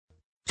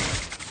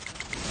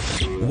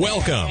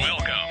Welcome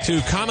to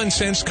Common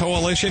Sense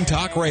Coalition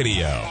Talk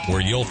Radio,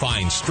 where you'll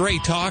find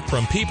straight talk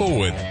from people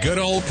with good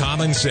old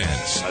common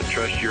sense. I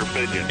trust your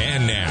opinion.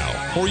 And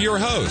now, for your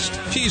host,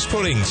 she's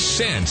putting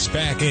sense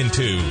back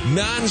into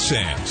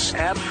nonsense.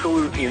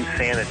 Absolute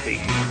insanity.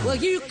 Well,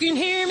 you can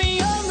hear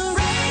me on the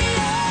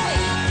radio.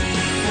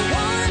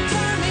 Wanna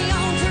turn me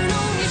on, turn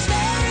on your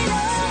stereo.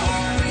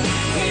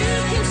 You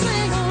can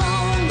sing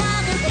along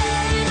while they're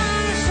playing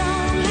our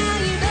song. Now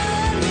you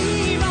done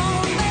me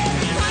wrong,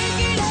 baby, crank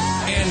it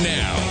up. And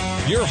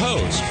now, your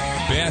host,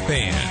 Beth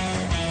Ann.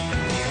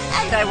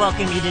 And I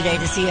welcome you today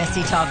to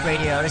CSC Talk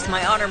Radio. It's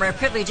my honor, my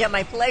privilege, and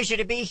my pleasure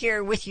to be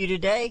here with you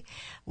today.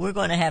 We're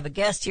going to have a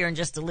guest here in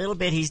just a little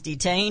bit. He's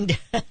detained,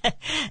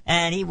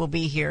 and he will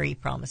be here. He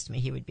promised me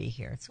he would be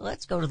here. So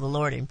let's go to the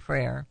Lord in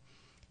prayer,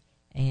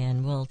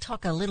 and we'll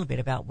talk a little bit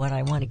about what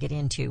I want to get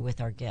into with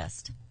our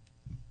guest.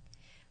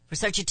 For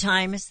such a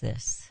time as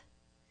this,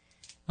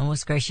 O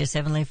most gracious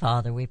Heavenly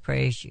Father, we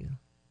praise you.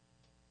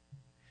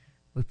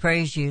 We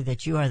praise you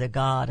that you are the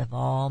God of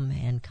all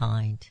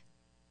mankind,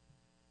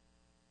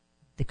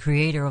 the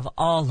creator of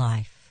all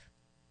life.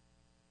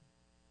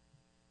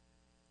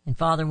 And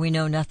Father, we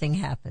know nothing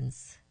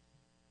happens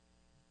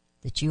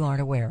that you aren't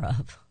aware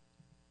of.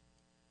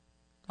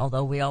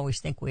 Although we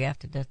always think we have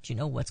to let you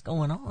know what's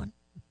going on.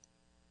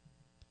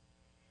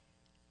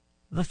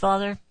 But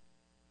Father,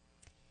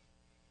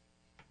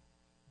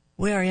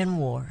 we are in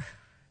war.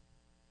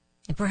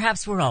 And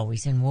perhaps we're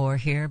always in war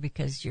here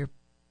because your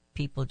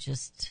people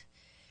just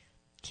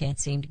can't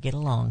seem to get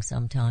along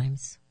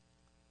sometimes.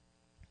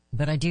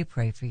 But I do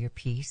pray for your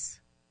peace,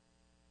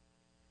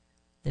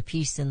 the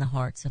peace in the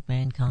hearts of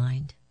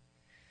mankind,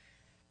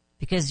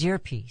 because your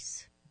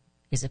peace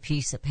is a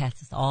peace that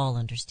passeth all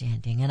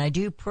understanding. And I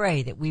do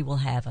pray that we will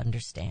have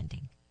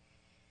understanding.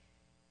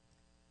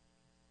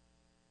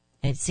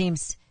 It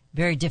seems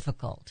very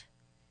difficult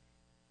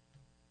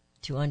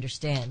to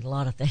understand a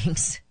lot of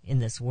things in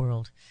this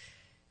world.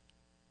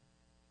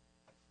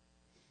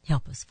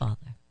 Help us,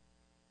 Father.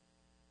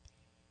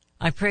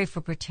 I pray for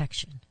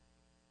protection.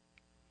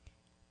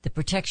 The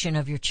protection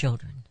of your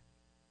children.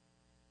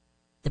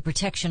 The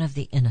protection of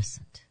the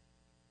innocent.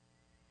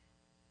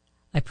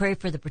 I pray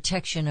for the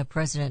protection of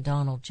President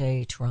Donald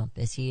J. Trump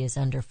as he is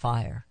under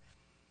fire.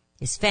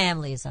 His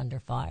family is under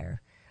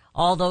fire.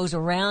 All those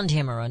around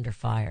him are under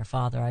fire.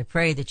 Father, I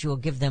pray that you will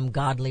give them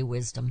godly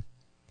wisdom.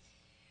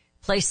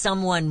 Place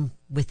someone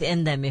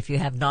within them, if you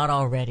have not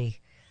already,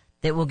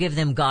 that will give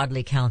them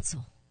godly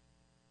counsel.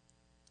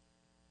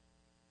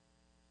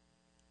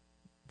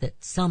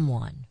 That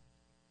someone,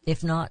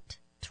 if not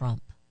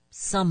Trump,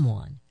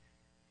 someone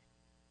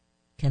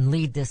can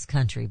lead this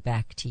country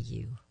back to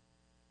you.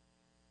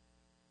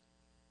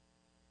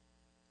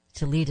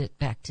 To lead it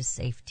back to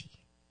safety.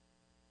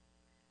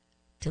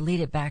 To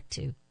lead it back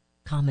to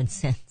common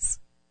sense.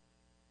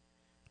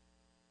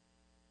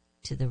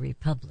 To the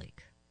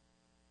republic.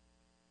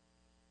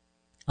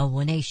 A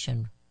one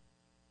nation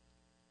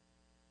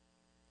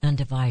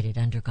undivided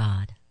under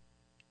God.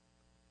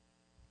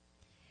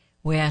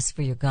 We ask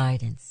for your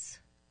guidance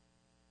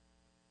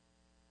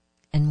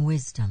and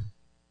wisdom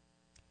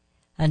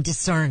and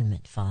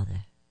discernment,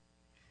 Father,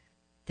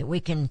 that we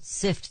can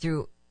sift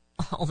through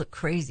all the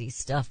crazy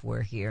stuff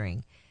we're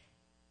hearing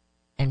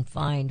and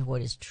find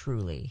what is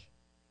truly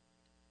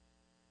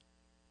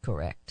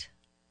correct,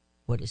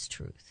 what is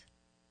truth.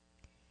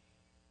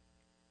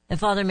 And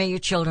Father, may your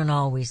children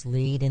always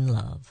lead in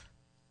love,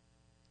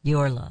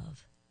 your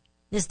love.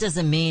 This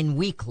doesn't mean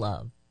weak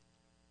love.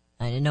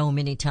 I know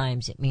many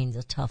times it means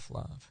a tough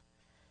love,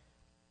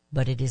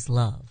 but it is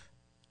love,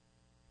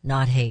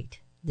 not hate,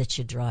 that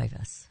should drive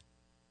us.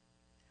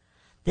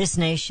 This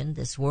nation,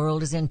 this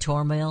world is in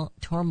turmoil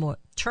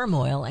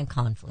and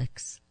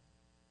conflicts.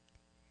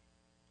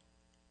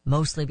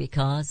 Mainly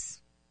because,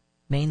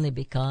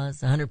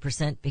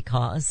 100%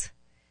 because,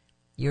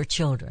 your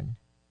children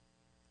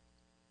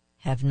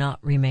have not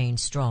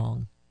remained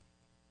strong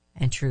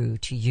and true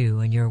to you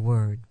and your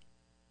word.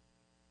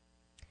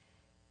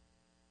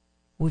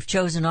 We've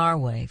chosen our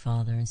way,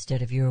 Father,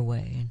 instead of your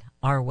way, and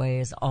our way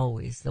is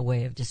always the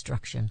way of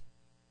destruction,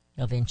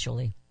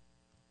 eventually.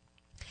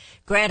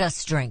 Grant us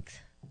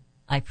strength.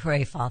 I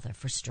pray, Father,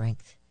 for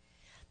strength.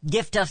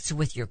 Gift us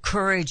with your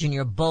courage and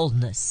your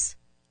boldness,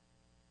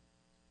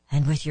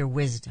 and with your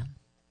wisdom,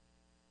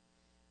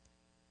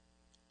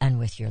 and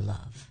with your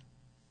love.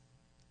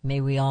 May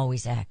we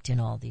always act in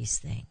all these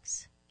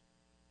things.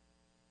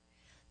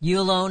 You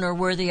alone are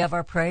worthy of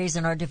our praise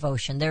and our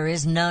devotion. There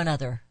is none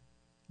other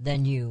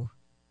than you,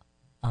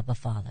 Abba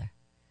Father,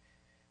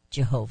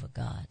 Jehovah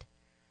God,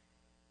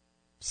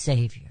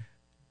 Savior,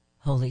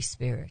 Holy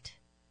Spirit.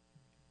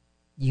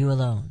 You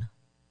alone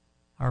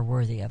are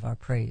worthy of our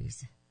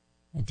praise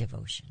and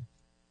devotion.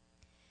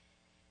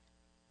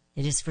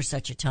 It is for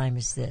such a time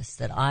as this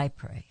that I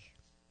pray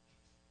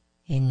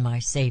in my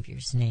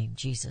Savior's name,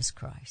 Jesus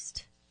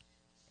Christ.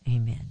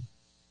 Amen.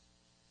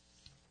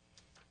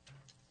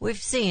 We've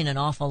seen an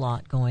awful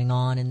lot going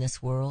on in this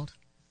world.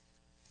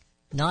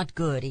 Not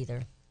good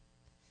either.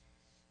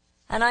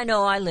 And I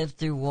know I lived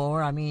through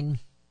war. I mean,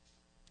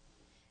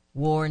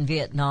 war in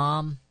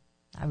Vietnam.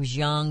 I was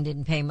young,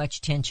 didn't pay much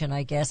attention,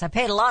 I guess. I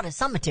paid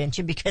some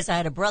attention because I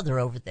had a brother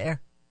over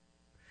there.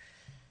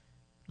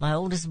 My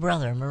oldest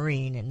brother, a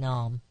Marine in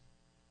Nam.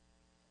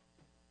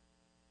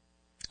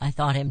 I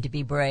thought him to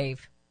be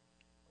brave.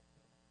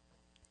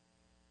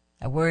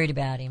 I worried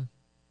about him.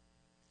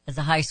 As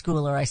a high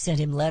schooler, I sent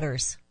him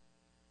letters.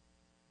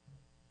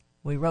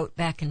 We wrote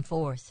back and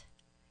forth.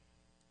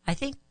 I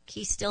think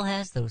he still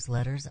has those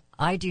letters.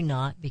 I do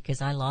not,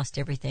 because I lost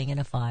everything in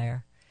a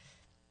fire.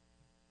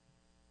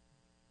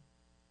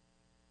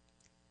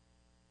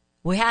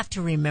 We have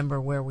to remember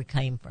where we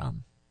came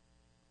from.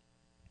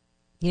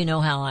 You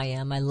know how I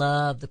am. I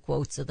love the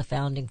quotes of the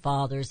founding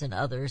fathers and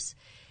others.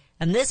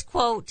 And this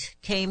quote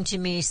came to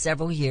me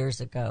several years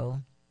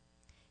ago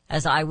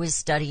as I was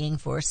studying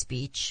for a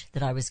speech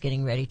that I was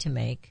getting ready to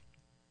make.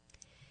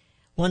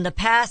 When the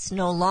past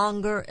no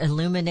longer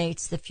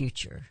illuminates the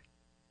future,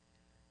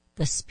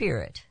 the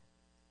spirit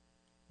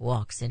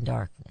walks in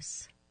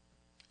darkness.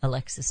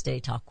 Alexis de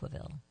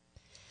Tocqueville.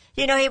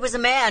 You know, he was a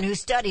man who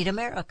studied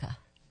America.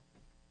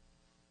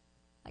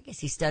 I guess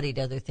he studied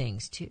other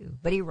things too,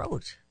 but he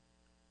wrote.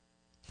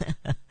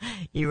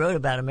 He wrote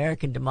about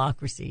American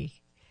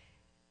democracy.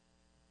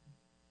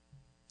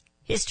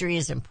 History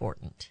is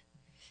important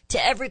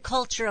to every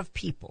culture of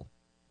people.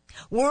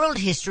 World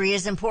history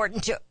is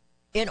important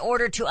in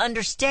order to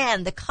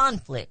understand the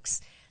conflicts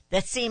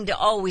that seem to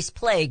always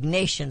plague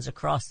nations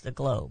across the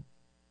globe.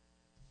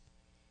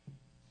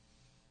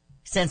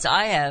 Since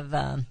I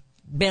have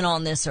been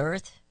on this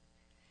earth,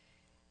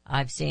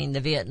 I've seen the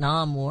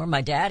Vietnam War.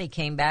 My daddy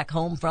came back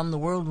home from the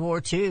World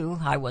War II.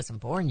 I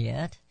wasn't born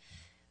yet.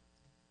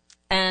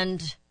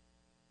 And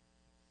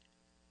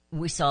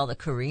we saw the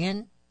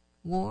Korean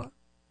War.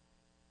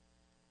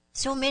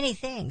 So many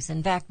things.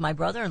 In fact, my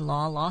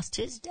brother-in-law lost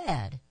his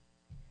dad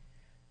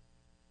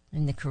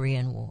in the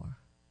Korean War.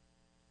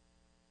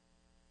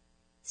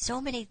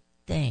 So many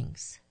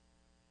things.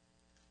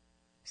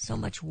 So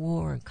much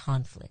war and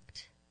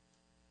conflict.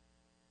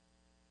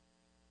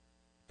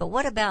 But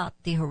what about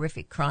the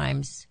horrific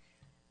crimes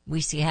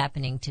we see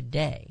happening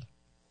today?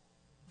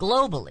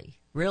 Globally,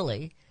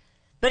 really.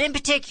 But in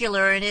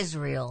particular in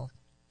Israel,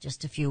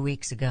 just a few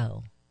weeks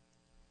ago.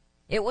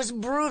 It was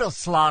brutal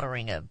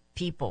slaughtering of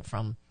people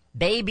from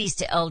babies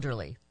to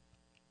elderly.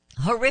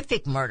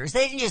 Horrific murders.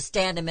 They didn't just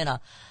stand them in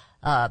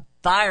a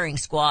firing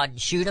squad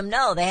and shoot them.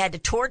 No, they had to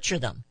torture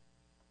them.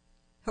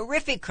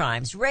 Horrific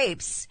crimes,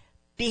 rapes,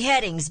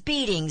 beheadings,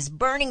 beatings,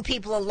 burning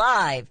people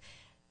alive.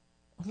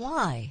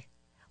 Why?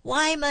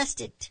 Why must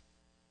it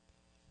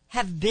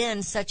have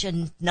been such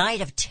a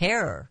night of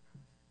terror?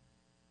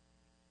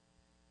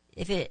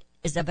 If it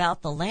is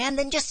about the land,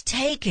 then just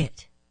take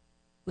it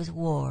with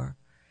war.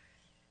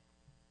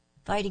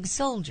 Fighting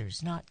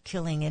soldiers, not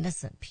killing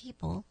innocent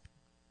people.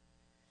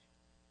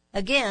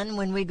 Again,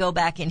 when we go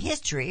back in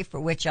history,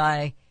 for which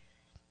I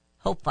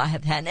hope I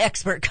have had an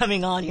expert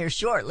coming on here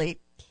shortly,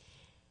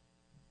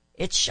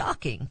 it's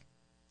shocking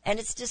and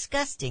it's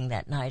disgusting,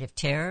 that night of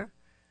terror.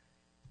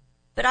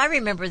 But I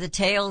remember the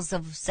tales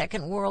of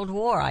Second World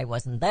War. I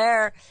wasn't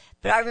there,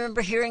 but I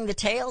remember hearing the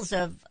tales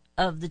of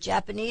the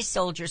Japanese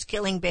soldiers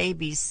killing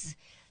babies,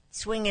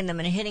 swinging them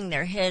and hitting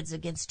their heads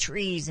against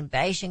trees and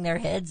bashing their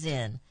heads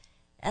in.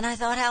 And I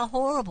thought, how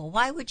horrible.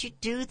 Why would you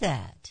do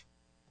that?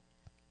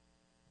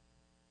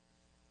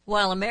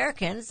 While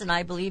Americans, and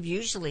I believe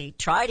usually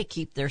try to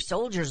keep their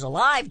soldiers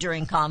alive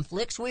during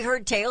conflicts, we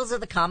heard tales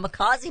of the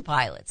kamikaze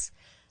pilots.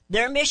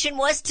 Their mission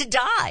was to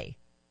die.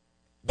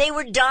 They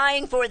were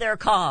dying for their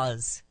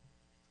cause.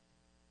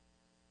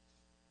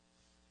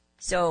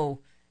 So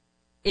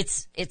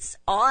it's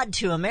odd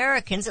to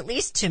Americans, at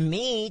least to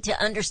me,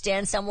 to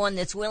understand someone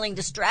that's willing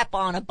to strap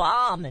on a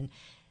bomb and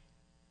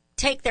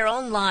take their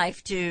own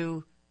life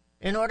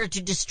in order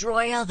to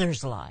destroy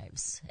others'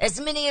 lives, as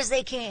many as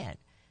they can,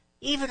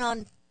 even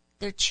on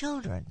their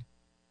children.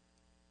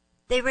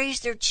 They raise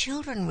their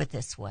children with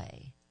this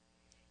way.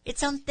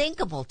 It's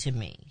unthinkable to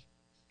me.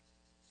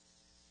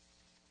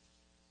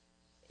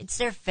 It's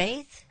their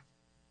faith.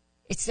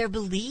 It's their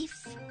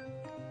belief.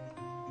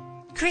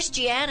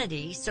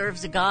 Christianity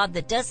serves a God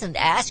that doesn't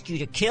ask you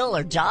to kill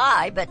or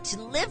die, but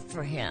to live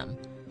for Him.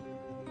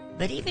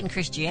 But even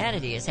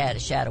Christianity has had a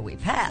shadowy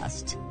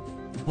past.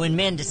 When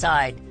men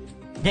decide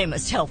they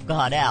must help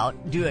God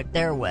out, do it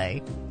their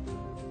way.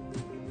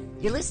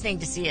 You're listening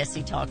to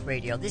CSC Talk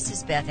Radio. This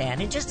is Beth Ann.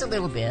 In just a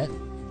little bit,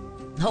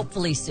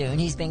 hopefully soon,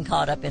 he's been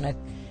caught up in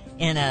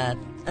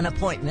an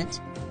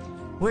appointment.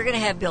 We're going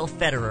to have Bill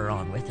Federer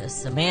on with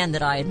us, a man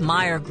that I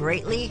admire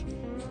greatly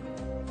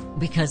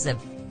because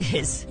of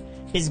his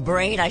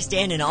brain. I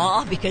stand in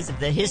awe because of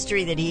the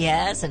history that he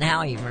has, and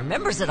how he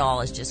remembers it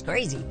all is just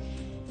crazy.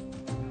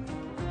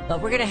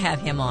 But we're going to have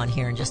him on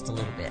here in just a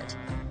little bit.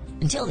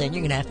 Until then,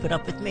 you're going to have to put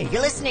up with me.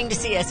 You're listening to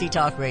CSC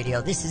Talk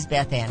Radio. This is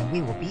Beth Ann, and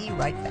we will be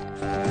right back.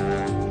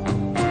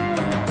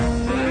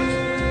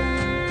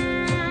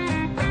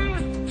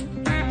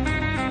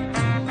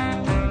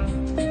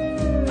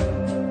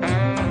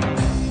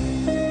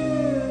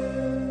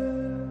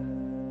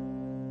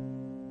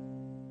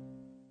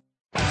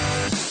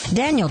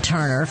 Daniel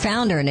Turner,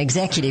 founder and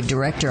executive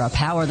director of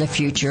Power the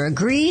Future,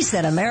 agrees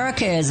that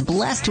America is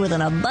blessed with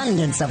an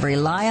abundance of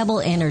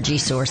reliable energy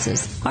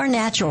sources. Our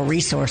natural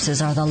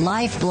resources are the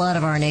lifeblood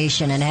of our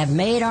nation and have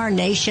made our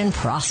nation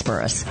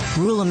prosperous.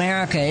 Rural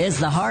America is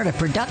the heart of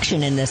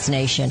production in this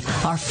nation.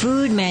 Our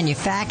food,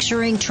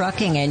 manufacturing,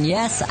 trucking, and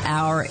yes,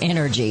 our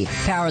energy.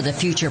 Power the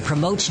Future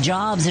promotes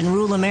jobs in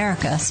rural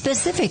America,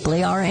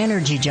 specifically our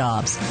energy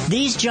jobs.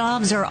 These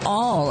jobs are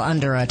all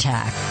under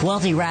attack.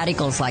 Wealthy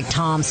radicals like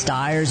Tom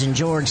Stiers and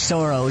George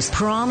Soros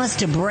promise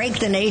to break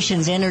the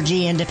nation's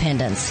energy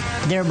independence.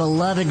 Their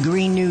beloved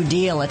Green New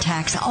Deal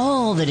attacks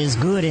all that is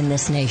good in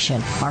this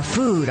nation. Our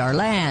food, our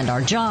land, our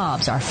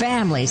jobs, our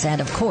families,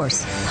 and of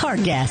course, our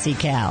gassy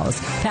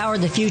cows. Power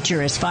the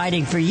Future is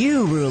fighting for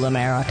you, rural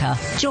America.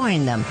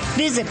 Join them.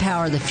 Visit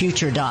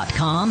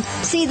PowerTheFuture.com.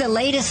 See the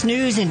latest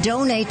news and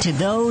donate to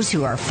those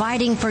who are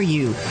fighting for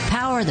you.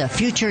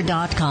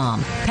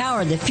 PowerTheFuture.com.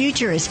 Power the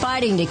Future is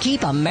fighting to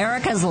keep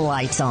America's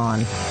lights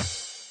on.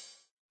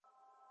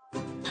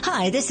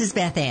 Hi, this is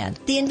Beth Ann.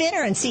 The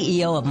inventor and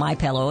CEO of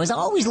MyPillow is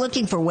always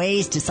looking for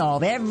ways to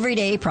solve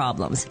everyday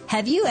problems.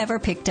 Have you ever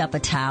picked up a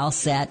towel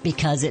set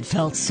because it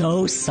felt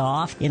so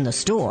soft in the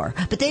store,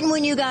 but then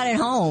when you got it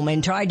home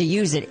and tried to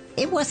use it,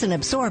 it wasn't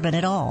absorbent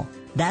at all?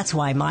 That's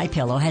why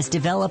MyPillow has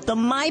developed the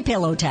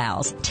MyPillow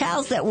towels.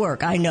 Towels that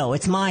work. I know,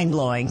 it's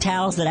mind-blowing.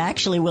 Towels that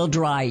actually will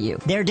dry you.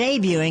 They're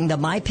debuting the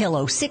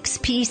MyPillow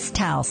 6-piece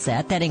towel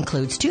set that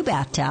includes 2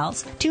 bath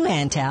towels, 2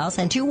 hand towels,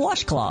 and 2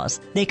 washcloths.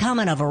 They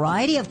come in a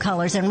variety of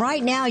colors, and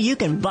right now you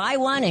can buy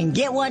one and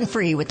get one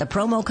free with the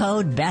promo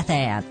code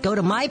BethAnn. Go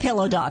to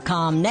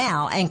MyPillow.com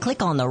now and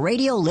click on the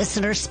radio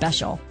listener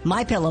special.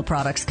 MyPillow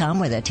products come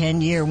with a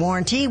 10-year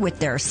warranty with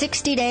their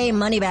 60-day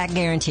money-back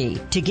guarantee.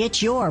 To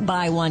get your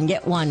buy one,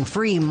 get one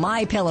free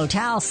MyPillow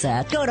towel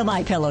set, go to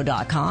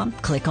MyPillow.com,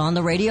 click on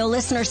the radio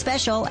listener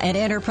special, and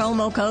enter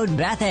promo code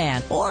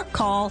BethAnn, or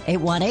call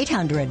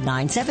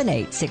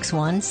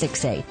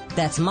 1-800-978-6168.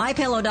 That's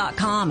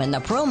MyPillow.com, and the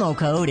promo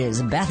code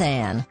is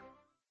BethAnn.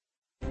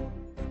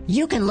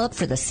 You can look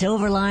for the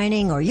silver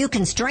lining, or you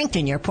can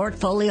strengthen your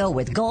portfolio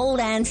with gold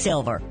and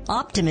silver.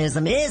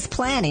 Optimism is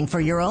planning for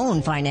your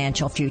own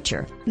financial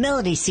future.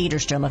 Melody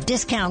Cedarstrom of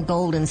Discount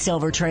Gold and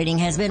Silver Trading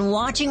has been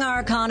watching our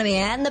economy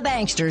and the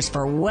banksters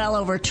for well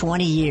over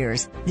 20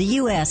 years. The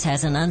U.S.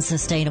 has an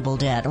unsustainable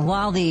debt, and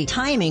while the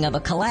timing of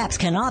a collapse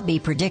cannot be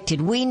predicted,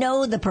 we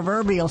know the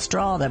proverbial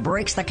straw that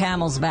breaks the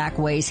camel's back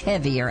weighs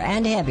heavier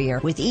and heavier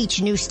with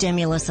each new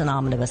stimulus and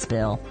omnibus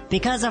bill.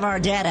 Because of our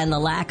debt and the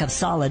lack of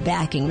solid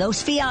backing,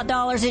 those fiat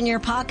dollars in your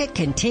pocket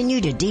continue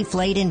to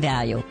deflate in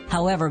value.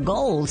 However,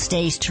 gold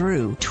stays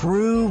true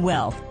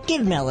wealth.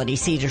 Give Melody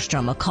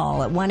Cedarstrom a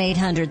call at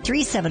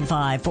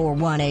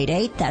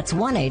 1-800-375-4188. That's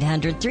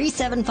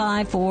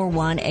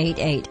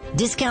 1-800-375-4188.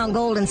 Discount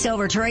Gold and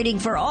Silver Trading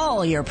for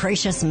all your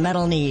precious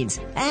metal needs.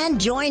 And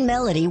join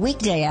Melody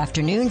weekday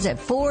afternoons at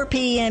 4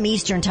 p.m.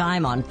 Eastern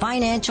Time on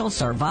Financial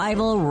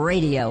Survival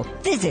Radio.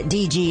 Visit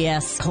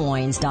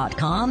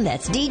DGScoins.com.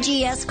 That's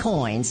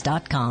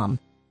DGScoins.com.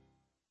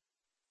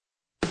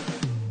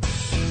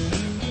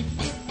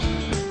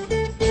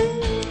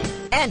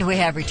 And we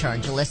have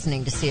returned to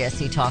listening to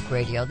CSC Talk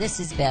Radio. This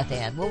is Beth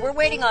Ann. Well, we're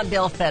waiting on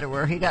Bill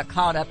Federer. He got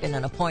caught up in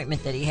an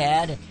appointment that he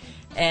had.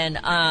 And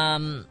I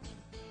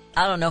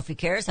don't know if he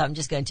cares. I'm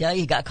just going to tell you,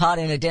 he got caught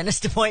in a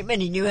dentist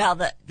appointment. He knew how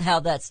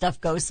that stuff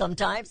goes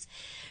sometimes.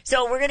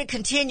 So we're going to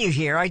continue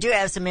here. I do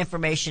have some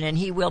information, and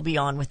he will be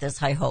on with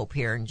us, I hope,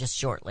 here in just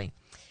shortly.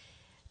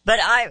 But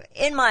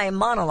in my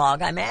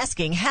monologue, I'm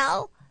asking,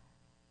 how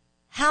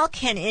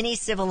can any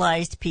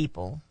civilized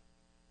people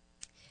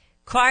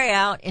cry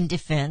out in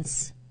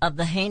defense of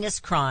the heinous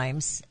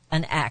crimes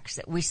and acts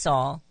that we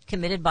saw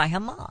committed by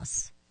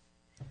Hamas?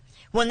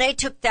 When they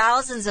took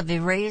thousands of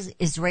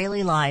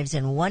Israeli lives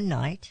in one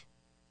night,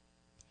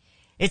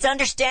 it's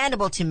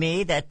understandable to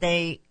me that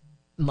they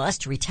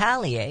must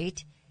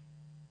retaliate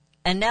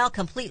and now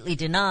completely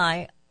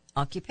deny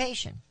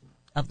occupation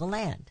of the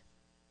land.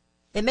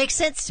 It makes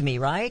sense to me,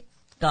 right,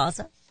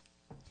 Gaza?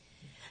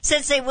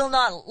 Since they will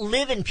not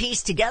live in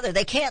peace together,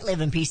 they can't live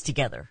in peace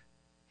together.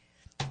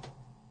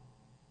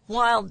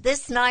 While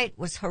this night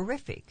was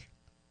horrific,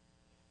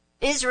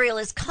 Israel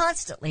is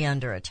constantly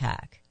under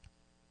attack.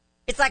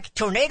 It's like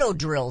tornado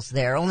drills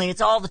there, only it's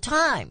all the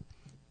time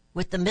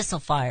with the missile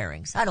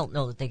firings. I don't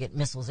know that they get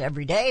missiles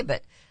every day,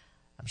 but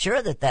I'm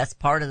sure that that's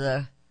part of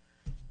the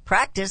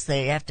practice.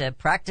 They have to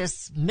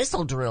practice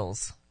missile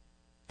drills.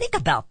 Think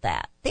about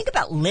that. Think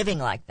about living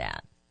like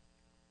that.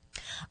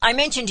 I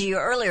mentioned to you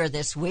earlier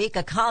this week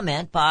a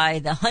comment by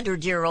the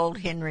 100-year-old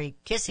Henry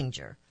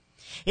Kissinger.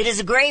 It is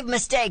a grave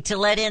mistake to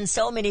let in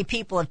so many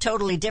people of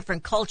totally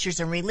different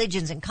cultures and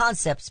religions and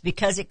concepts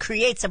because it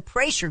creates a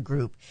pressure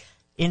group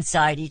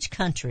inside each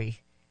country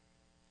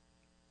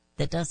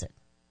that does it.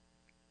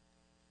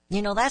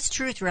 You know, that's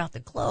true throughout the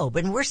globe,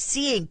 and we're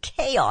seeing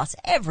chaos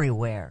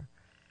everywhere.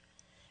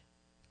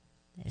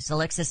 As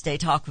Alexis de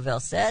Tocqueville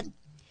said,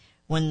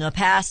 when the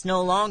past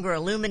no longer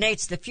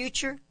illuminates the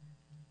future,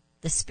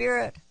 the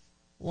spirit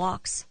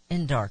walks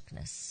in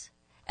darkness.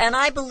 And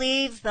I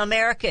believe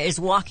America is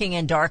walking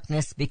in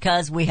darkness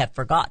because we have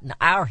forgotten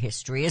our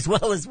history as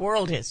well as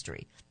world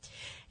history.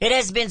 It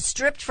has been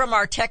stripped from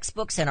our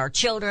textbooks, and our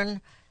children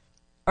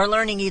are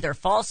learning either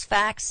false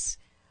facts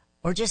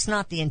or just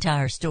not the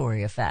entire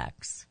story of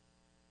facts.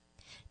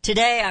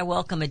 Today, I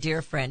welcome a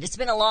dear friend. It's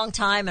been a long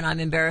time, and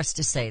I'm embarrassed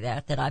to say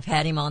that I've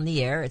had him on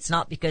the air. It's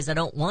not because I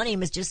don't want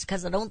him. It's just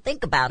because I don't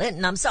think about it,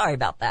 and I'm sorry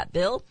about that,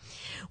 Bill.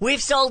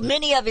 We've sold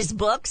many of his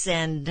books,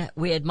 and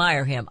we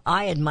admire him.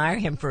 I admire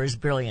him for his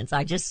brilliance.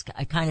 I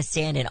kind of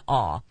stand in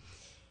awe.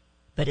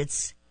 But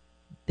it's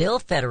Bill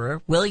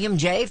Federer, William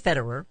J.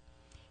 Federer.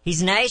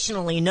 He's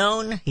nationally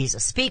known. He's a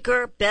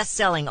speaker,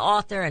 best-selling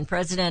author, and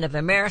president of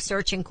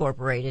Amerisearch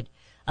Incorporated,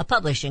 a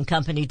publishing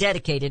company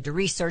dedicated to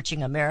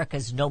researching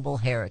America's noble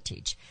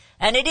heritage.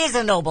 And it is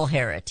a noble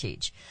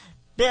heritage.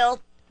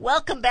 Bill,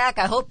 welcome back.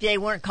 I hope they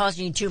weren't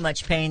causing you too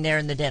much pain there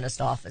in the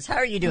dentist office. How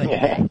are you doing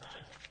today?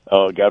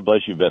 Oh, God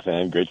bless you, Beth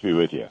Ann. Great to be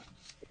with you.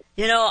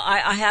 You know,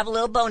 I have a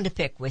little bone to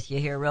pick with you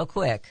here real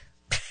quick.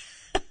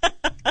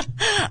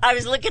 I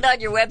was looking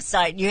on your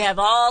website, and you have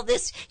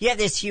this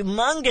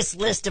humongous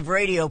list of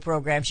radio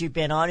programs you've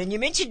been on, and you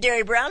mentioned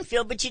Derry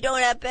Brownfield, but you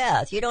don't have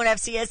Beth. You don't have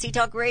CSC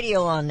Talk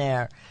Radio on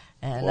there.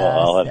 And, well,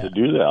 I'll have to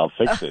do that. I'll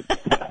fix it.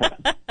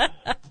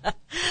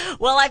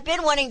 Well, I've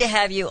been wanting to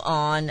have you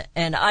on,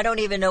 and I don't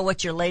even know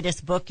what your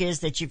latest book is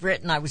that you've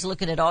written. I was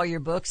looking at all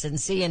your books and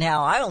seeing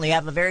how I only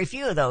have a very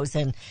few of those,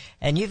 and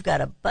you've got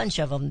a bunch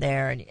of them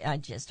there, and I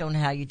just don't know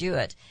how you do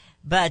it.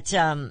 But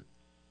I'm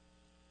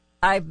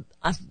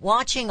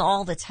watching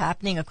all that's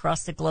happening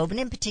across the globe, and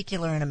in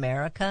particular in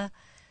America,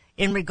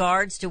 in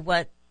regards to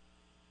what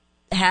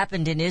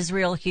happened in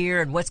Israel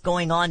here and what's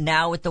going on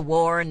now with the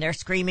war, and they're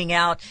screaming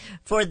out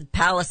for the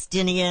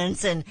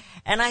Palestinians. And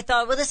I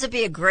thought, well, this would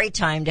be a great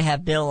time to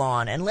have Bill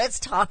on, and let's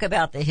talk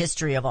about the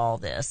history of all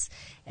this.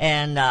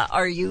 And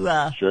are you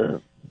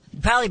Sure.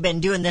 Probably been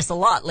doing this a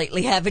lot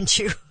lately, haven't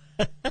you?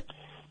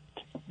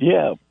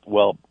 Yeah,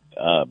 well,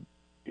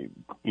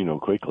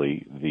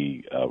 quickly,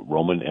 the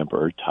Roman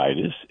Emperor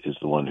Titus is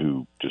the one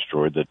who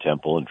destroyed the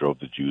temple and drove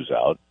the Jews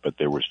out, but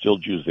there were still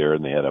Jews there,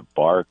 and they had a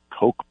Bar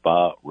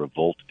Kokhba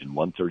revolt in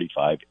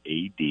 135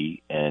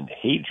 A.D., and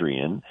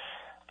Hadrian,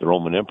 the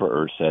Roman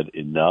emperor, said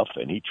enough,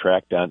 and he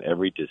tracked down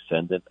every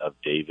descendant of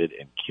David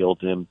and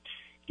killed him.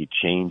 He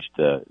changed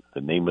the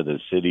name of the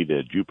city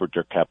to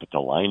Jupiter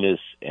Capitolinus,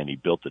 and he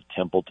built a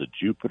temple to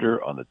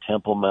Jupiter on the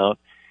Temple Mount,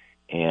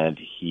 and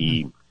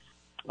he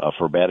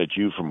forbade a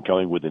Jew from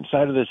coming within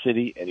sight of the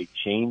city, and he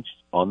changed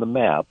on the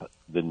map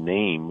the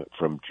name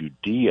from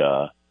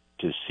Judea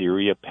to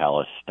Syria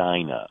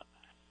Palestina.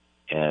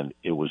 And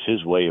it was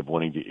his way of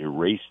wanting to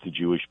erase the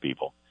Jewish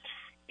people.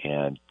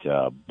 And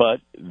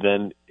but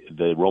then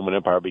the Roman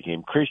Empire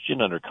became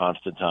Christian under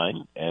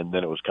Constantine, and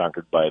then it was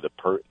conquered by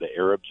the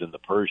Arabs and the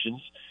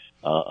Persians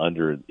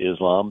under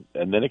Islam,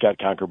 and then it got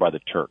conquered by the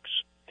Turks.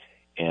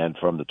 And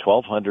from the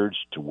 1200s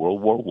to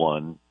World War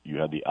I, you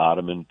had the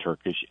Ottoman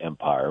Turkish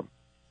Empire.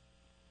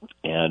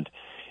 And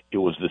it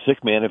was the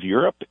sick man of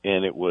Europe,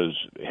 and it was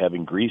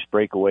having Greece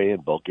break away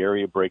and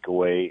Bulgaria break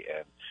away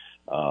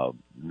and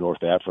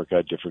North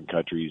Africa, different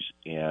countries,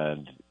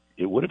 and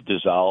it would have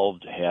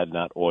dissolved had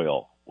not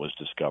oil was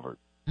discovered.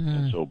 Mm-hmm.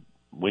 And so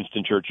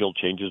Winston Churchill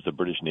changes the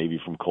British Navy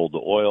from coal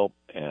to oil,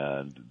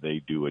 and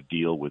they do a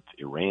deal with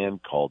Iran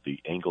called the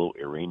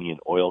Anglo-Iranian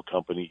Oil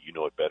Company. You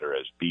know it better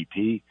as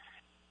BP,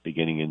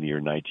 beginning in the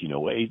year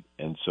 1908.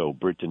 And so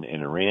Britain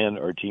and Iran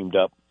are teamed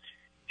up.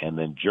 And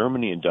then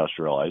Germany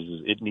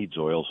industrializes. It needs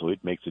oil, so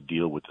it makes a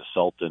deal with the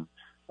Sultan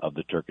of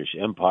the Turkish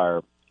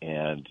Empire.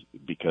 And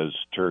because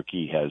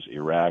Turkey has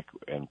Iraq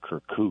and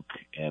Kirkuk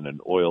and an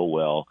oil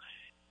well,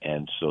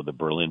 and so the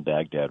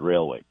Berlin-Baghdad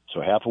Railway. So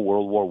half of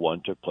World War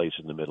I took place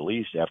in the Middle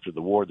East. After the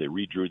war, they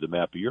redrew the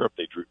map of Europe.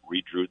 They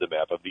redrew the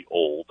map of the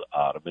old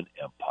Ottoman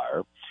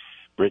Empire.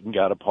 Britain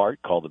got a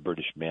part called the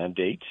British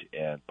Mandate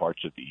and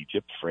parts of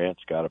Egypt. France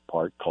got a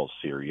part called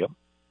Syria.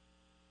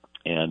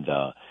 And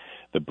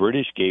the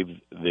British gave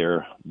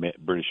their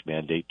British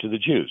Mandate to the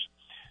Jews.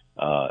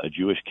 A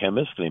Jewish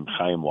chemist named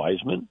Chaim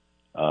Weizmann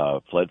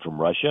fled from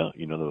Russia.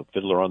 You know, the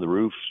Fiddler on the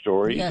Roof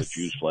story, yes.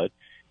 The Jews fled.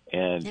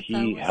 And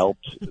he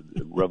helped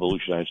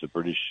revolutionize the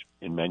British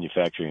in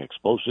manufacturing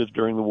explosives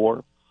during the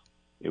war.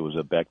 It was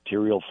a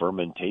bacterial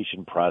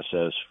fermentation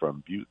process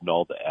from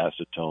butanol to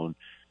acetone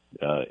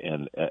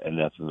and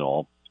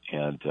ethanol.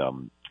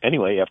 And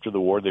anyway, after the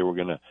war, they were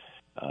going to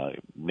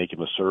make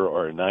him a sir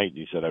or a knight.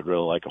 He said, I'd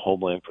really like a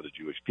homeland for the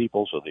Jewish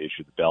people. So they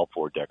issued the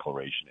Balfour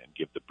Declaration and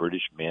give the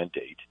British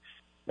mandate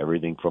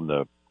everything from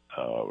the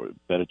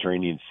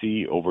Mediterranean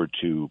Sea over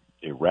to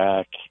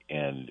Iraq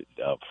and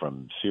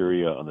from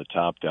Syria on the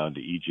top down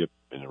to Egypt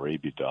and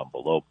Arabia down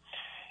below.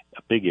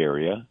 A big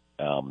area.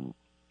 And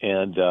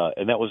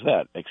that was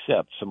that,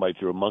 except somebody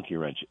threw a monkey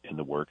wrench in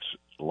the works.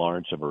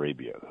 Lawrence of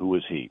Arabia. Who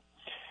was he?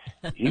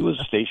 He was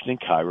stationed in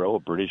Cairo, a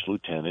British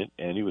lieutenant,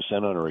 and he was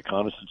sent on a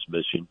reconnaissance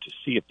mission to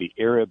see if the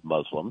Arab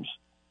Muslims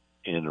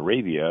in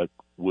Arabia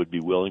would be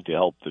willing to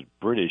help the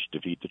British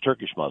defeat the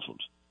Turkish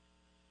Muslims.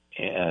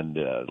 And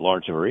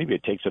Lawrence of Arabia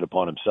takes it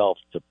upon himself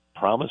to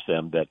promise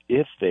them that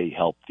if they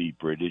help the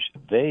British,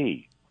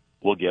 they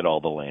will get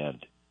all the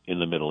land in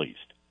the Middle East.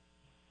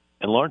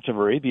 And Lawrence of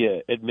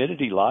Arabia admitted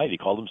he lied. He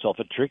called himself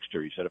a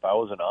trickster. He said, if I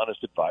was an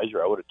honest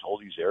advisor, I would have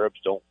told these Arabs,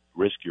 don't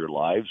risk your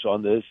lives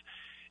on this.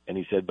 And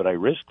he said, but I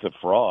risked the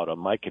fraud on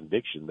my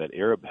conviction that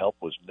Arab help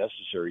was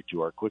necessary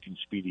to our quick and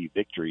speedy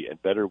victory,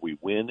 and better we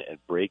win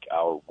and break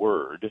our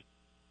word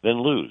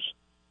than lose.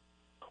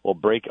 Well,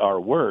 break our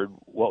word,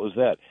 what was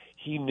that?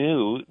 He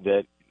knew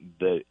that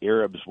the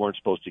Arabs weren't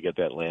supposed to get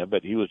that land,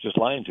 but he was just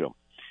lying to them.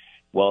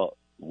 Well,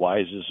 why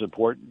is this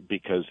important?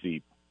 Because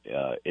the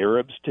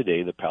Arabs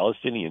today, the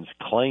Palestinians,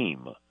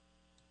 claim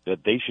that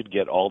they should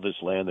get all this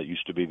land that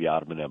used to be the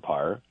Ottoman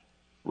Empire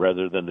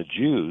rather than the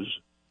Jews,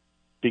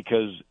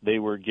 because they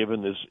were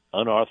given this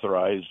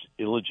unauthorized,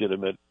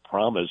 illegitimate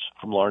promise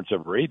from Lawrence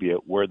of Arabia,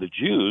 where the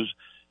Jews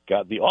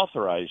got the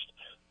authorized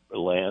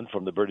land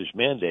from the British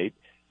Mandate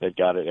that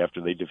got it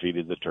after they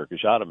defeated the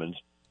Turkish Ottomans.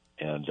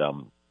 And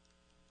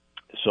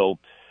so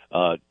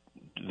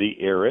the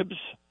Arabs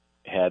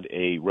had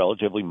a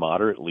relatively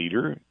moderate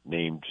leader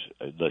named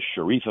the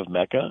Sharif of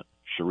Mecca.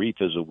 Sharif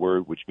is a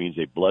word which means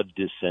a blood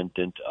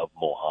descendant of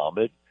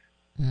Muhammad.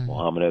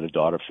 Muhammad had a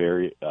daughter,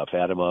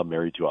 Fatima,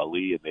 married to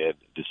Ali, and they had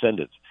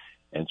descendants.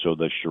 And so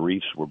the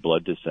Sharifs were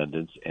blood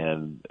descendants,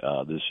 and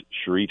this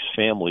Sharif's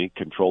family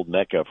controlled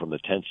Mecca from the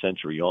 10th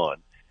century on,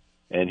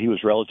 and he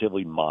was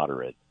relatively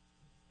moderate.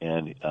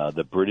 And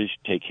the British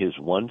take his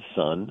one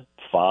son,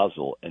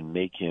 Fazl, and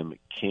make him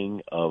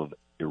king of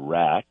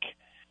Iraq,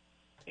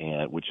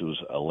 which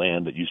was a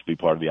land that used to be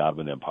part of the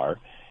Ottoman Empire.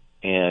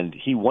 And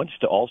he wants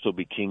to also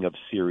be king of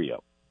Syria.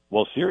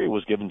 Well, Syria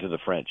was given to the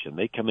French, and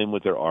they come in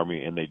with their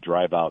army, and they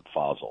drive out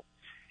Fazl.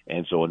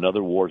 And so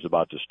another war is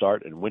about to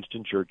start, and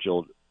Winston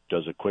Churchill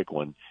does a quick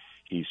one.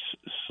 He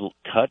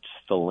cuts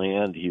the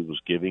land he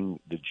was giving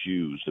the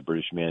Jews, the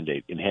British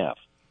Mandate, in half.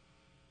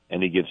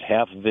 And he gives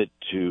half of it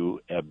to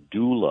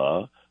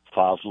Abdullah,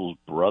 Fazl's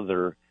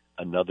brother,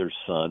 another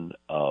son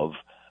of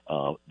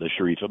the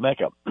Sharif of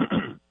Mecca.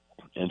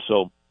 And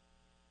so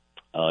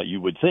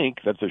you would think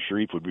that the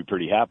Sharif would be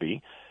pretty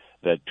happy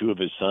that two of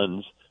his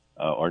sons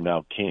are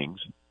now kings.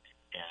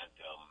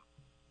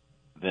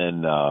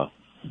 And then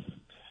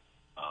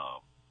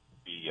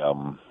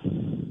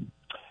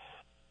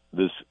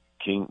this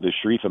king, the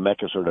Sharif of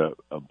Mecca, sort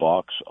of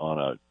balks on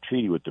a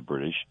treaty with the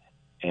British,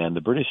 and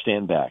the British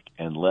stand back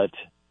and let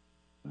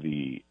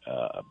the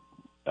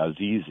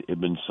Aziz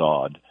ibn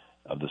Saud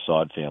of the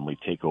Saud family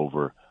take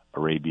over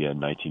Arabia in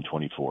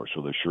 1924.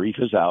 So the Sharif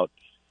is out,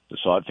 the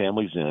Saud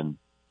family's in.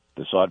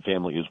 The Saud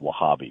family is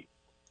Wahhabi.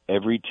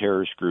 Every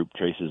terrorist group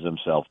traces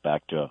themselves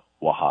back to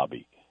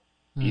Wahhabi.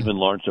 Even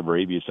Lawrence of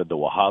Arabia said the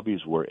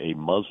Wahhabis were a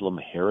Muslim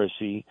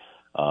heresy,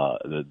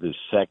 this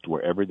sect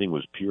where everything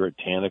was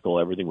puritanical,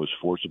 everything was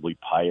forcibly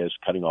pious,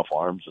 cutting off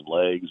arms and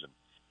legs.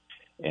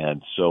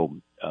 And so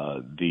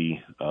the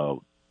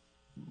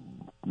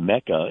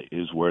Mecca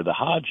is where the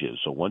Hajj is.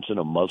 So once in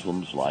a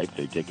Muslim's life,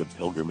 they take a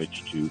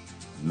pilgrimage to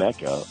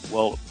Mecca.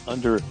 Well,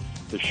 under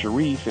the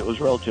Sharif, it was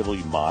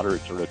relatively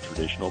moderate, sort of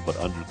traditional, but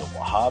under the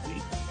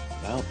Wahhabi,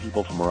 now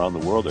people from around the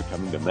world are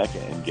coming to Mecca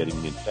and getting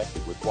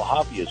infected with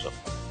Wahhabism.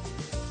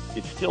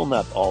 It's still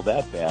not all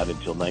that bad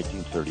until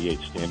 1938,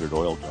 Standard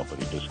Oil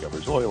Company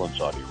discovers oil in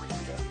Saudi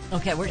Arabia.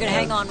 Okay, we're going to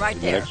hang on right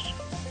there.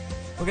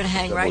 We're going to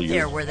hang right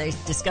there where they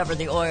discovered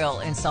the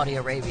oil in Saudi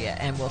Arabia,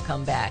 and we'll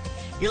come back.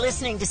 You're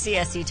listening to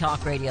CSC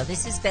Talk Radio.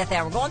 This is Beth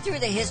Ann. We're going through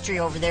the history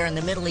over there in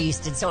the Middle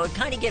East, and so it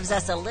kind of gives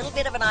us a little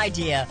bit of an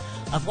idea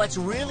of what's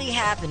really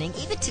happening,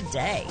 even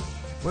today.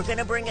 We're going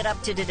to bring it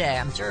up to today.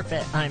 I'm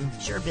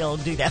sure Bill will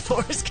do that for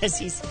us because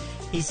he's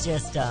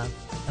just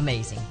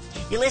amazing.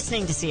 You're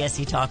listening to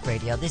CSC Talk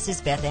Radio. This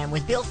is Beth Ann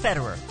with Bill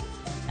Federer,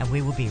 and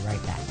we will be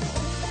right back.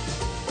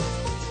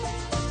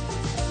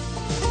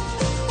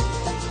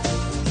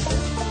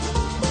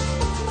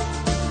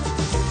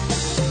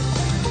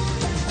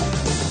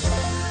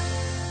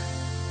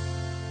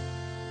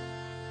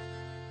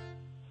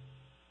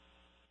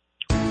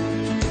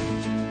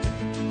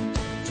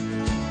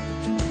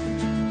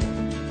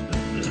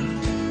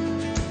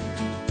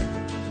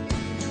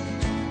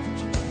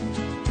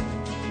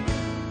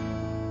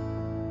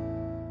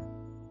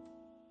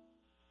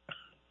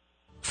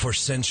 For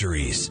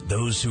centuries,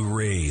 those who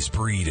raise,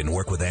 breed, and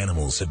work with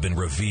animals have been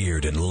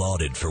revered and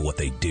lauded for what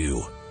they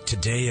do.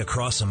 Today,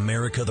 across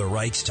America, the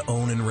rights to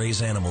own and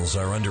raise animals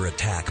are under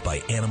attack by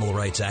animal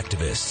rights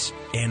activists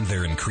and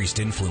their increased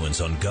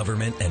influence on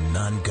government and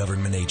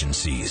non-government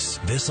agencies.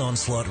 This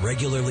onslaught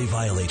regularly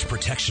violates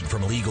protection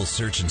from legal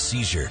search and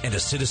seizure and a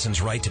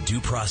citizen's right to due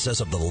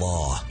process of the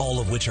law, all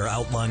of which are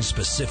outlined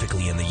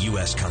specifically in the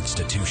U.S.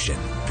 Constitution.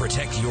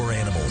 Protect your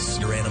animals,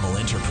 your animal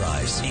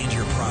enterprise, and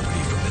your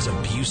property from this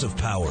abuse of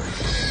power.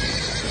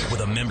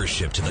 With a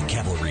membership to the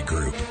Cavalry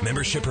Group,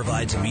 membership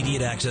provides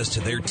immediate access to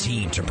their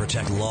team to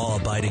protect law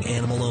law-abiding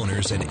animal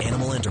owners and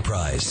animal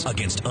enterprise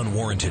against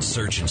unwarranted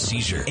search and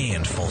seizure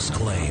and false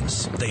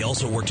claims. They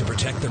also work to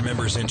protect their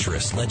members'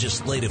 interests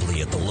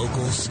legislatively at the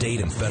local, state,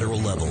 and federal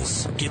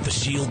levels. Get the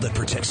shield that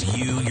protects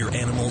you, your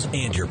animals,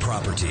 and your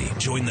property.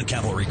 Join the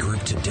Cavalry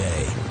Group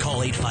today.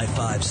 Call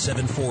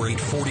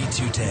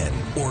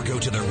 855-748-4210 or go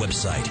to their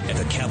website at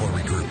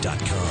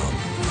thecavalrygroup.com.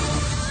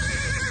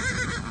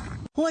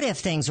 What if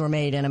things were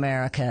made in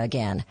America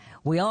again?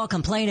 We all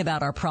complain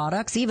about our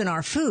products, even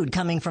our food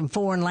coming from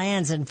foreign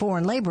lands and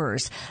foreign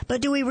laborers. But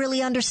do we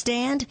really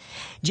understand?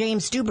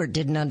 James Stubert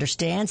didn't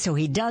understand, so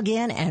he dug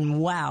in,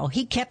 and wow,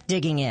 he kept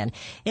digging in.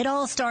 It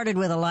all started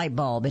with a light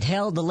bulb. It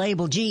held the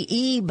label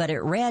GE, but it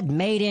read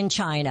Made in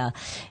China.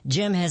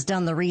 Jim has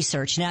done the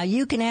research. Now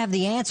you can have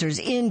the answers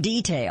in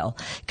detail.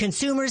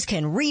 Consumers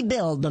can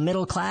rebuild the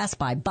middle class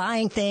by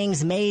buying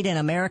things made in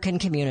American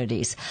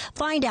communities.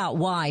 Find out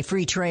why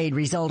free trade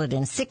resulted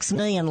in 6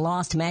 million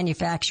lost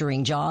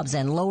manufacturing jobs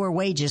and lower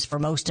wages for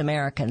most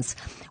Americans.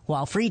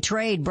 While free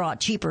trade brought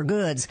cheaper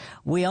goods,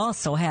 we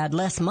also had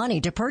less money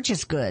to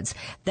purchase goods.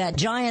 That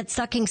giant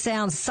sucking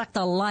sound sucked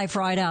the life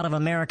right out of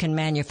American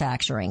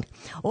manufacturing.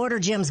 Order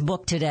Jim's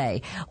book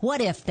today,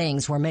 What If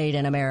Things Were Made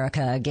in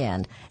America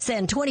Again?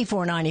 Send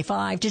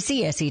 $24.95 to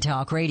CSE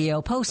Talk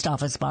Radio, Post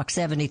Office Box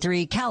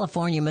 73,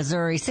 California,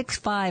 Missouri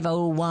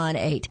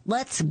 65018.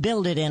 Let's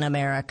build it in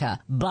America,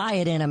 buy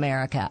it in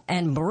America,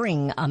 and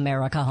bring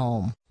America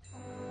home.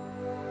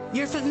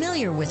 You're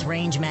familiar with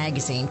Range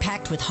Magazine,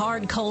 packed with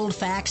hard, cold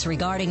facts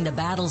regarding the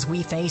battles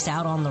we face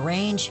out on the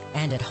range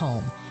and at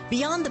home.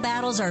 Beyond the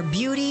battles are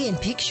beauty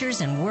and pictures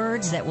and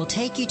words that will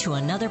take you to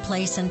another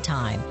place and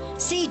time.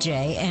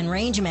 CJ and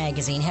Range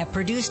Magazine have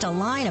produced a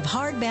line of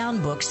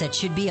hardbound books that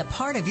should be a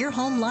part of your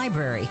home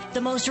library.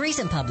 The most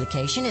recent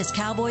publication is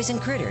Cowboys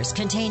and Critters,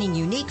 containing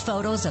unique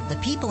photos of the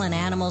people and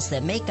animals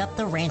that make up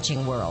the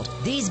ranching world.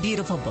 These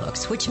beautiful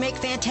books, which make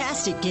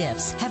fantastic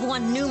gifts, have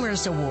won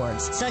numerous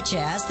awards, such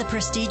as the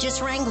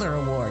prestigious Wrangler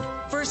Award,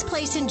 First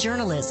Place in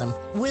Journalism,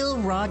 Will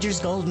Rogers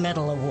Gold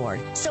Medal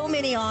Award. So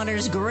many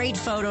honors, great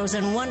photos,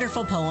 and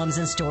wonderful poems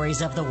and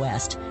stories of the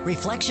West.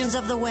 Reflections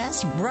of the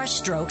West,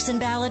 Brushstrokes and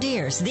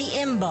Balladeers, The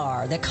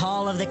Imbar, The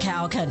Call of the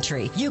Cow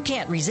Country. You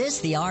can't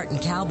resist the art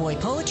and cowboy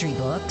poetry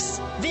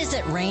books.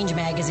 Visit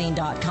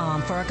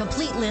rangemagazine.com for a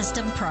complete list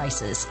of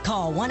prices.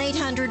 Call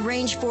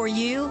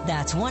 1-800-RANGE-4U.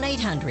 That's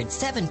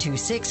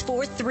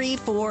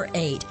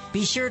 1-800-726-4348.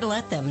 Be sure to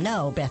let them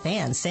know Beth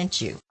Ann sent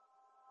you.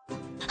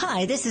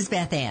 Hi, this is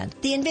Beth Ann.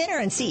 The inventor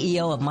and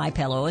CEO of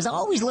MyPillow is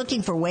always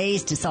looking for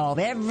ways to solve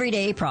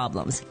everyday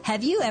problems.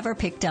 Have you ever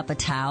picked up a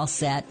towel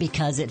set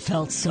because it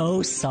felt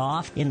so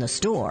soft in the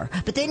store,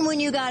 but then when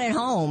you got it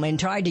home and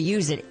tried to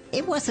use it,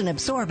 it wasn't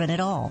absorbent at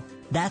all?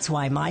 That's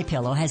why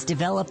MyPillow has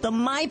developed the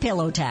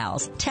MyPillow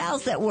towels.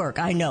 Towels that work.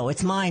 I know,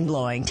 it's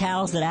mind-blowing.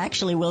 Towels that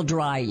actually will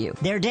dry you.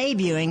 They're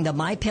debuting the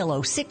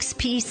MyPillow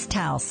 6-piece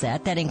towel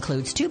set that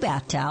includes 2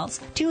 bath towels,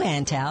 2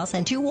 hand towels,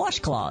 and 2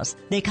 washcloths.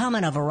 They come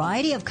in a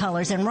variety of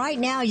colors, and right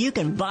now you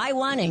can buy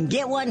one and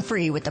get one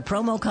free with the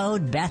promo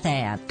code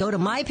BethAnn. Go to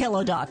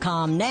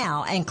MyPillow.com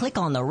now and click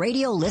on the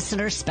radio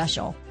listener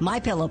special.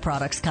 MyPillow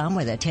products come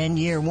with a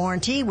 10-year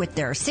warranty with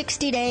their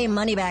 60-day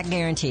money-back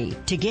guarantee.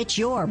 To get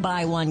your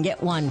buy one,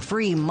 get one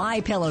free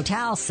MyPillow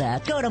towel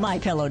set, go to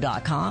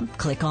MyPillow.com,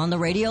 click on the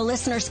radio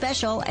listener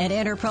special, and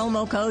enter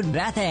promo code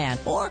BethAnn,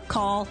 or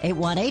call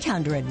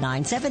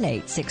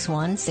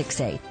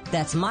 1-800-978-6168.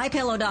 That's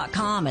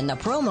MyPillow.com, and the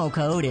promo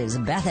code is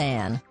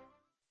BethAnn.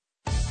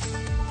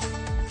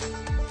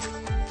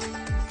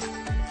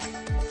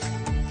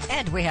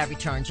 And we have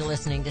returned. You're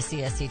listening to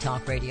CSC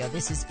Talk Radio.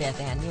 This is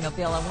Beth Ann. You know,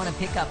 Bill, I want to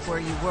pick up where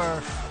you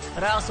were,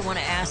 but I also want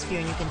to ask you,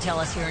 and you can tell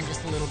us here in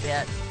just a little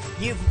bit,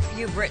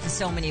 You've written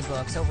so many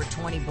books, over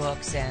 20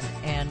 books,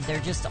 and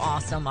they're just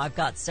awesome. I've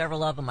got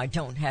several of them. I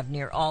don't have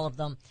near all of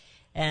them.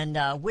 And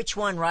which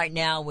one right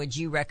now would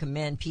you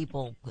recommend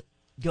people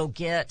go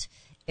get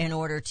in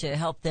order to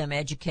help them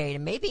educate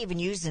and maybe even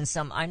use in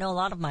some? I know a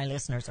lot of my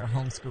listeners are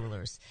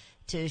homeschoolers,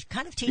 to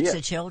kind of teach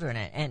the children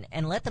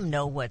and let them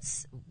know what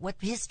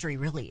history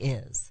really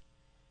is.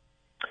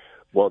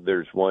 Well,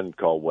 there's one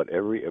called What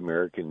Every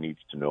American Needs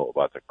to Know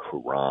About the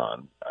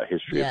Quran, a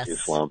history of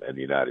Islam and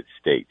the United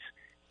States.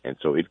 And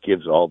so it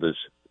gives all this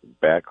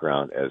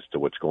background as to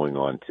what's going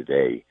on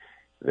today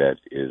that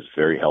is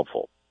very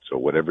helpful. So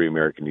what every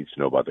American needs to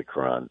know about the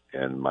Quran.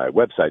 And my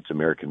website's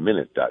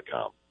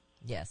AmericanMinute.com.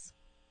 Yes.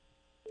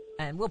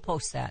 And we'll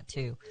post that,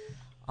 too,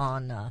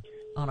 on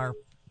our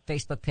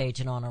Facebook page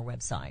and on our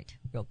website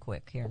real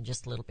quick here in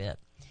just a little bit.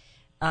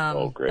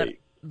 Great.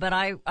 But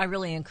I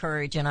really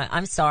encourage, and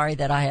I'm sorry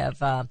that I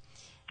have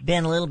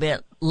been a little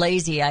bit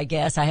lazy, I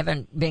guess. I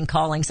haven't been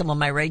calling some of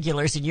my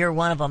regulars, and you're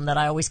one of them that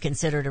I always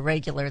considered a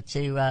regular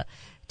to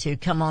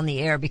come on the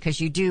air, because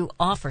you do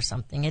offer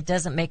something. It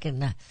doesn't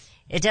matter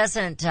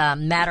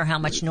how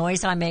much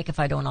noise I make if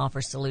I don't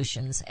offer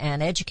solutions,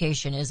 and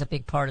education is a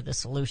big part of the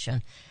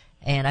solution.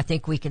 And I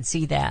think we can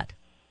see that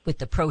with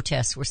the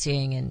protests we're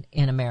seeing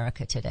in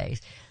America today.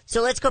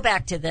 So let's go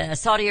back to the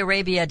Saudi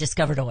Arabia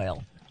discovered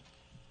oil.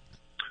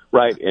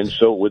 Right. And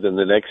so within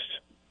the next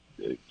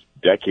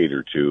decade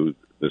or two,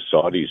 the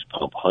Saudis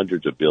pump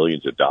hundreds of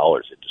billions of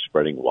dollars into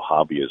spreading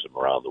Wahhabism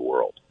around the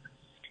world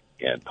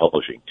and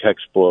publishing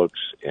textbooks,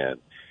 and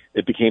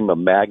it became a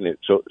magnet.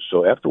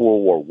 So after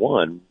World War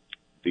One,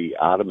 the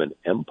Ottoman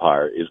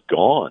Empire is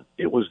gone.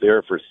 It was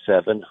there for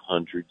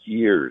 700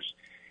 years.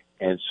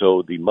 And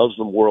so the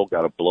Muslim world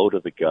got a blow to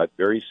the gut,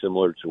 very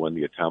similar to when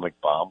the atomic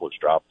bomb was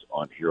dropped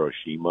on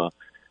Hiroshima.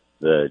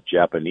 The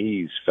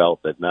Japanese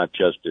felt that not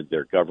just did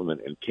their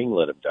government and king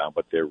let them down,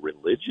 but their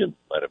religion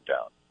let them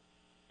down.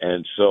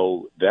 And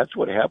so that's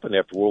what happened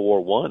after World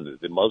War One.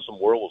 The Muslim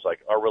world was like,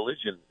 our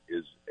religion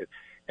is,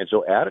 and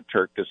so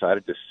Ataturk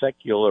decided to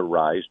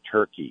secularize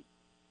Turkey.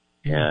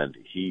 And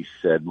he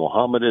said,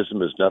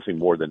 Mohammedanism is nothing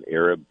more than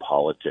Arab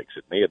politics.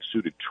 It may have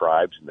suited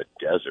tribes in the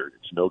desert.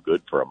 It's no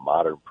good for a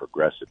modern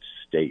progressive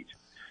state.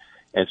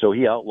 And so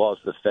he outlaws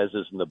the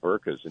fezzes and the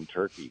burqas in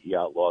Turkey. He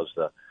outlaws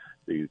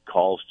the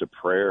calls to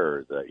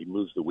prayer. He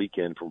moves the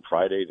weekend from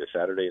Friday to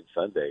Saturday and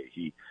Sunday.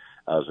 He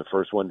was the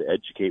first one to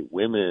educate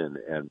women.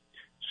 And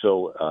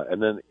so,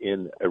 and then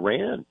in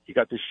Iran, you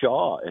got the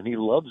Shah, and he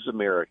loves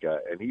America,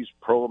 and he's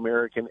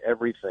pro-American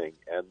everything.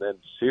 And then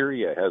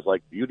Syria has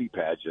like beauty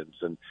pageants,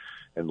 and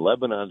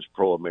Lebanon's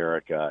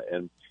pro-America,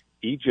 and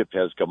Egypt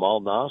has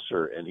Gamal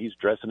Nasser, and he's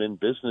dressing in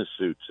business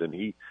suits. And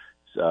he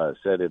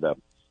said at a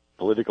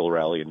political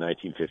rally in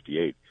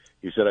 1958,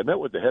 he said, I met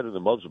with the head of the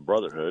Muslim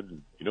Brotherhood,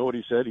 and you know what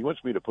he said? He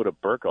wants me to put a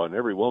burqa on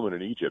every woman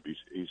in Egypt.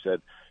 He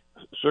said,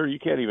 sir, you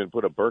can't even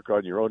put a burqa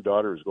on your own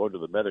daughter who's going to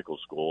the medical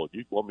school.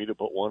 You want me to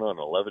put one on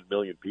 11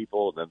 million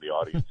people? And then the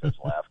audience has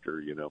laughter,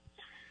 you know.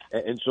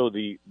 And so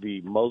the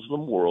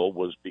Muslim world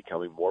was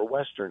becoming more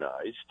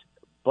westernized,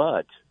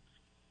 but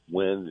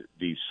when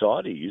the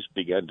Saudis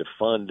began to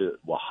fund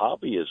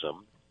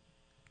Wahhabism,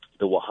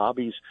 the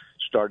Wahhabis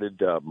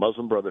started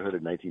Muslim Brotherhood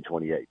in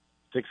 1928.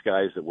 6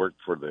 guys that worked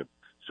for the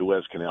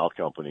Suez Canal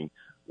Company,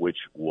 which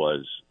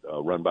was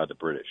run by the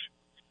British.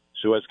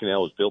 Suez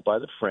Canal was built by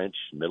the French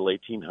in the middle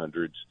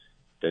 1800s,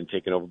 then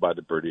taken over by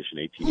the British in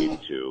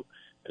 1882,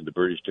 and the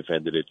British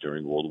defended it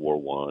during World War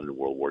I and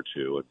World War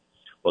II. And,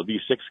 well,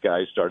 these 6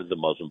 guys started the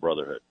Muslim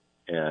Brotherhood,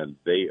 and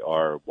they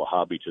are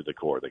Wahhabi to the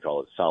core. They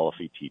call it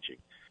Salafi teaching.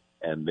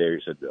 And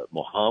they said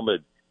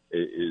Muhammad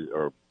is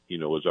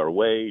our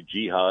way,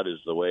 jihad is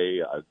the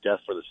way, death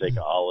for the sake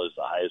of Allah is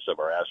the highest of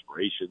our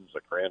aspirations,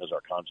 the Quran is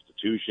our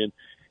constitution,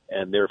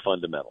 and they're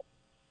fundamental.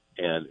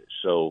 And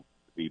so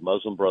the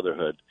Muslim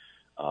Brotherhood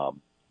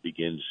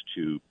begins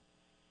to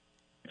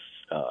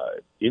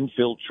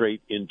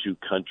infiltrate into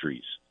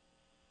countries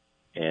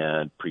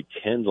and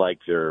pretend like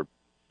they're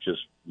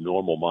just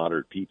normal,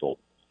 moderate people.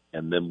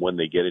 And then when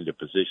they get into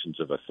positions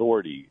of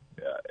authority,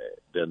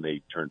 then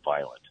they turn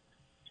violent.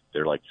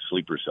 They're like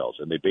sleeper cells.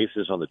 And they base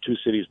this on the 2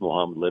 cities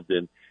Muhammad lived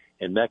in.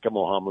 In Mecca,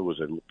 Muhammad was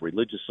a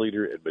religious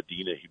leader. In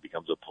Medina, he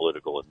becomes a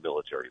political and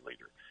military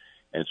leader.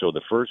 And so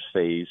the first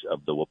phase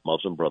of the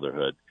Muslim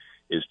Brotherhood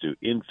is to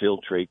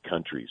infiltrate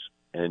countries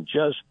and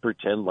just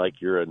pretend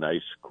like you're a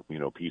nice,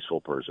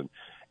 peaceful person.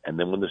 And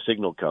then when the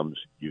signal comes,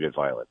 you get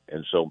violent.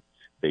 And so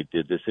they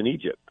did this in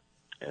Egypt.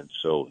 And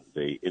so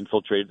they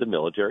infiltrated the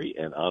military,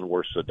 and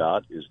Anwar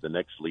Sadat is the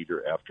next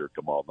leader after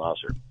Gamal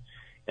Nasser.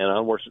 And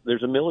Anwar,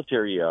 there's a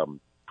military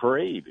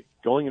parade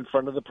going in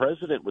front of the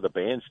president with a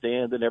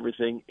bandstand and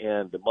everything.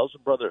 And the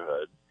Muslim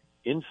Brotherhood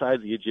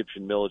inside the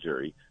Egyptian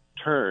military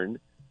turned,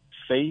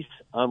 face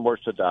Anwar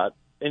Sadat,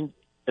 and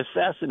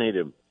assassinate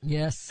him.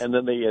 Yes. And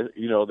then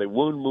they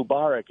wound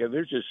Mubarak, and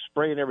they're just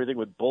spraying everything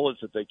with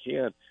bullets that they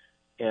can.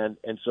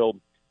 And so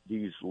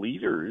these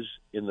leaders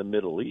in the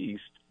Middle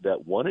East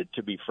that wanted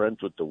to be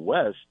friends with the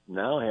West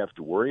now have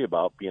to worry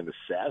about being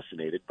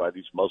assassinated by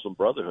these Muslim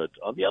Brotherhoods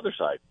on the other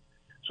side.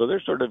 So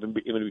they're sort of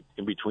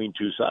in between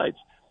 2 sides.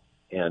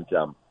 And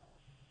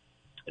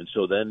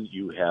so then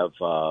you have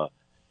World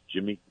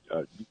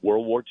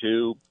War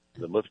II,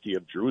 the Mufti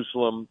of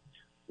Jerusalem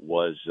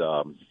was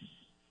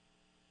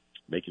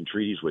making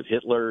treaties with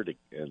Hitler,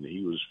 and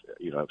he was,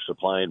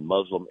 supplying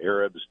Muslim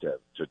Arabs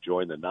to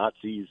join the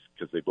Nazis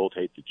because they both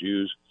hate the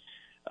Jews.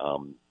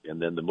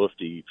 And then the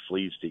Mufti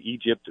flees to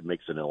Egypt and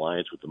makes an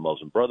alliance with the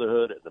Muslim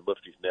Brotherhood, and the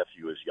Mufti's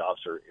nephew is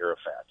Yasser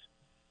Arafat.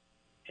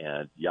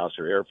 And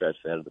Yasser Arafat's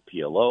the head of the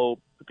PLO.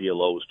 The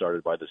PLO was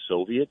started by the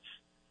Soviets.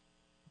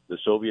 The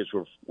Soviets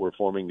were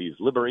forming these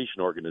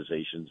liberation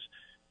organizations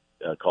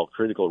called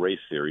critical race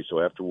theory.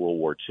 So after World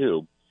War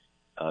II,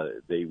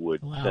 they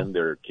would send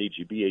their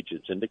KGB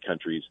agents into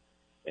countries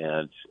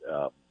and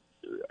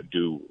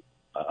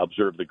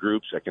observe the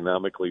groups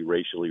economically,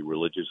 racially,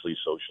 religiously,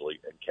 socially,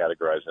 and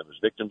categorize them as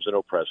victims and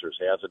oppressors,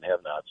 haves and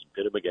have-nots, and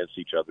pit them against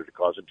each other to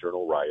cause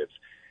internal riots.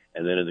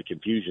 And then in the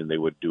confusion, they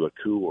would do a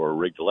coup or a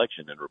rigged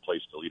election and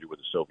replace the leader with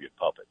a Soviet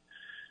puppet.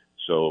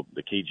 So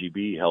the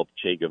KGB helped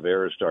Che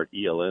Guevara start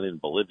ELN in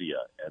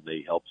Bolivia, and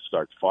they helped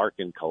start FARC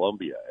in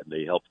Colombia, and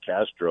they helped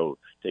Castro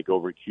take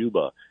over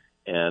Cuba,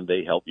 and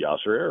they helped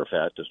Yasser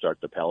Arafat to start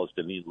the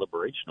Palestinian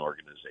Liberation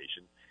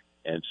Organization.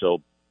 And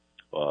so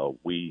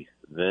we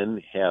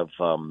then have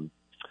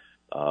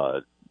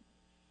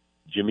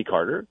Jimmy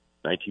Carter,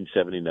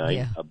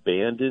 1979,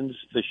 abandons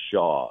the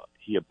Shah.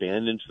 he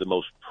abandons the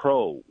most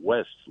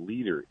pro-West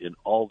leader in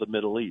all the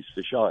Middle East,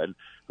 the Shah. And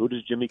who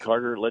does Jimmy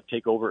Carter let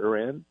take over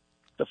Iran?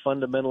 The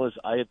fundamentalist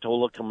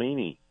Ayatollah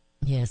Khomeini.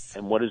 Yes.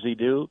 And what does he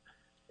do?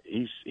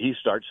 He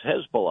starts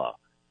Hezbollah.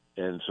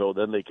 And so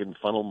then they can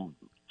funnel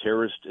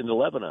terrorists into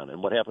Lebanon.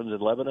 And what happens in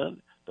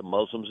Lebanon? The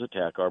Muslims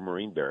attack our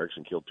Marine barracks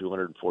and kill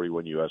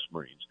 241 U.S.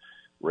 Marines.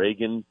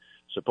 Reagan,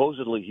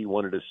 supposedly he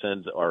wanted to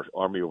send our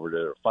army over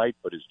to fight,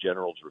 but his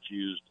generals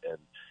refused and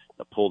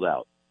pulled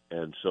out.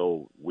 And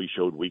so we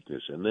showed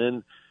weakness. And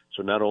then,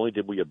 so not only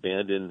did we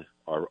abandon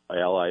our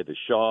ally, the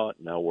Shah,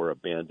 now we're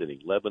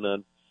abandoning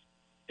Lebanon.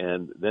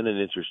 And then an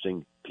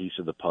interesting piece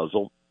of the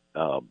puzzle,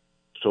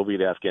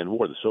 Soviet-Afghan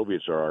war. The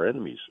Soviets are our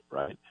enemies,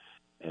 right?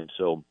 And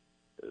so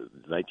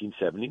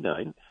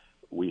 1979,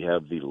 we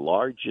have the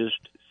largest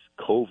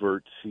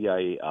covert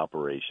CIA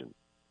operation.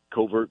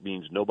 Covert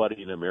means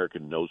nobody in America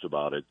knows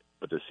about it,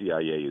 but the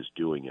CIA is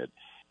doing it.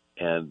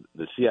 And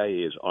the CIA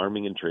is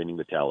arming and training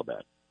the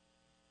Taliban.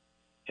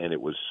 And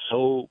it was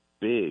so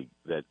big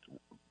that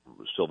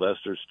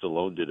Sylvester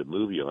Stallone did a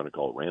movie on it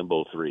called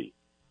Rambo 3.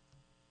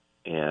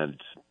 And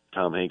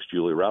Tom Hanks,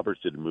 Julia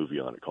Roberts did a movie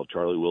on it called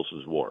Charlie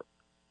Wilson's War.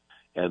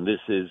 And this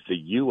is the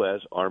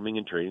U.S. arming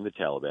and training the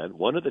Taliban.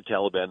 One of the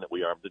Taliban that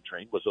we armed and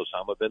trained was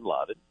Osama bin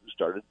Laden, who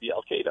started the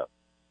Al-Qaeda.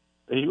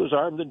 He was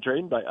armed and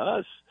trained by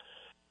us.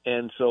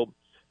 And so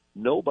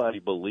nobody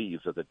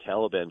believes that the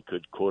Taliban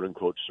could, quote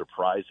unquote,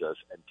 surprise us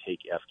and take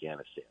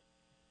Afghanistan.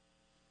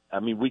 I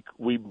mean,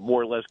 we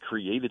more or less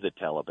created the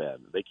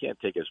Taliban. They can't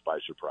take us by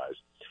surprise.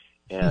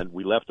 And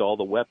we left all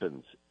the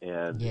weapons.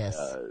 And Yes.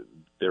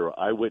 There are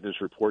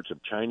eyewitness reports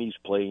of Chinese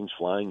planes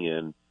flying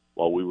in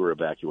while we were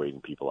evacuating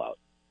people out.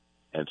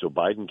 And so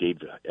Biden gave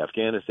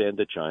Afghanistan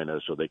to China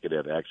so they could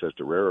have access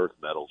to rare earth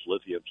metals,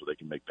 lithium, so they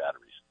can make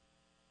batteries.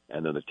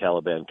 And then the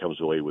Taliban comes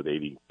away with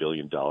 $80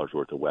 billion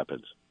worth of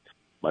weapons.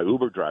 My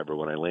Uber driver,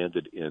 when I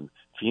landed in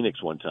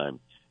Phoenix one time,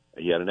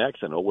 he had an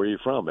accent. Oh, where are you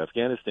from?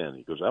 Afghanistan.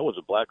 He goes, I was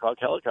a Black Hawk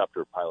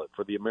helicopter pilot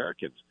for the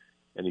Americans.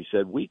 And he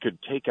said, we could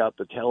take out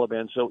the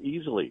Taliban so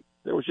easily.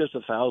 There was just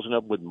 1,000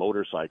 of them with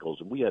motorcycles,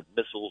 and we had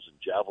missiles and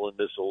Javelin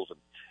missiles.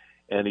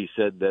 And he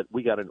said that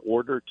we got an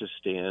order to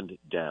stand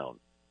down.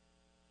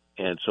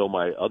 And so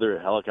my other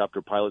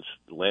helicopter pilots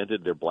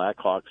landed their Black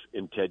Hawks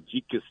in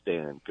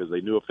Tajikistan because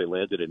they knew if they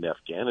landed in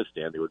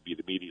Afghanistan, they would be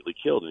immediately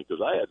killed. And he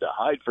goes, I had to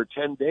hide for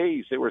 10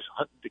 days. They were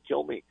hunting to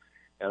kill me.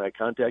 And I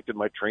contacted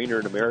my trainer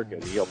in America,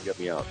 and he helped get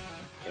me out.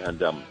 And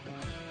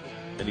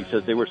he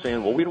says they were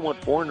saying, well, we don't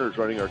want foreigners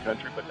running our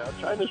country, but now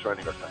China's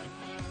running our country.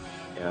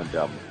 And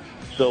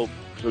so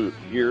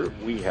here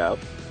we have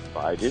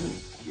Biden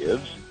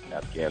gives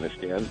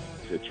Afghanistan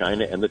to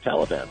China and the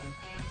Taliban.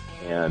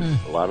 And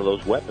a lot of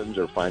those weapons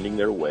are finding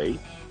their way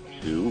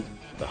to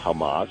the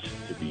Hamas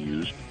to be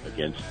used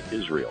against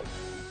Israel.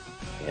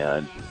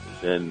 And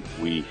then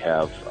we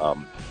have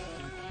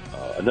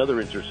another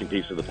interesting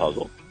piece of the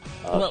puzzle.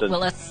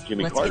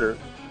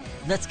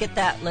 Let's get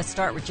that. Let's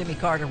start with Jimmy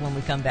Carter when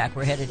we come back.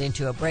 We're headed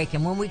into a break.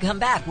 And when we come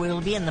back,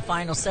 we'll be in the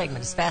final segment.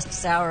 It's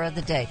fastest hour of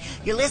the day.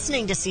 You're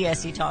listening to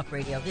CSC Talk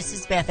Radio. This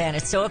is Beth Ann.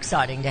 It's so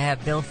exciting to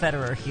have Bill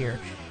Federer here.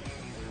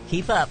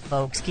 Keep up,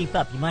 folks. Keep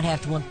up. You might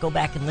have to go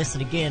back and listen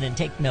again and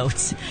take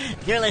notes.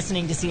 You're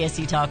listening to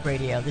CSC Talk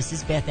Radio. This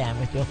is Beth Ann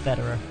with Bill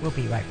Federer. We'll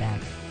be right back.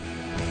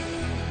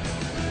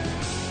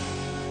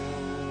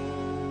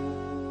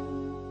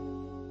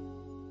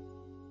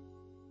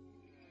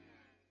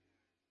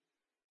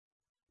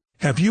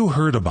 Have you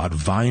heard about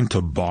Vine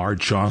to Bar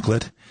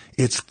chocolate?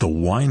 It's the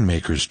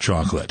winemaker's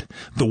chocolate,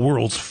 the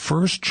world's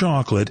first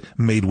chocolate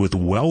made with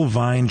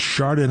well-vined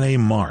Chardonnay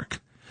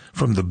marc.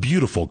 From the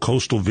beautiful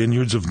coastal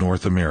vineyards of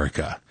North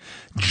America,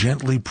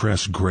 gently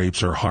pressed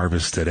grapes are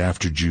harvested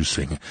after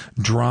juicing,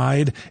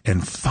 dried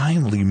and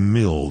finely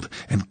milled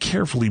and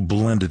carefully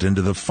blended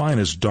into the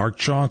finest dark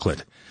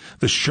chocolate.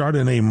 The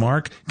Chardonnay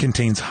marc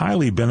contains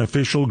highly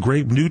beneficial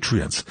grape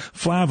nutrients,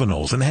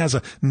 flavonols, and has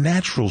a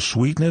natural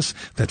sweetness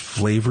that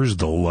flavors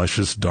the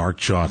luscious dark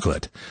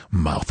chocolate.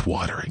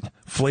 Mouth-watering,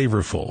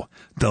 flavorful,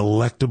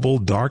 delectable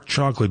dark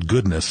chocolate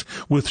goodness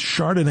with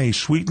Chardonnay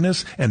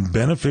sweetness and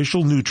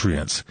beneficial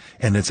nutrients.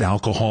 And it's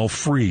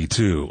alcohol-free,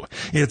 too.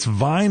 It's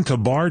Vine to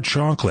Bar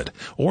chocolate.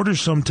 Order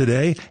some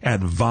today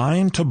at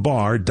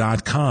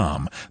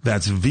vinetobar.com.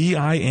 That's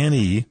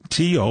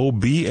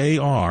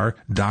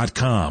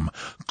VINETOBAR.com.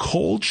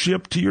 Cold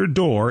shipped to your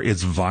door,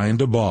 it's Vine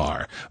to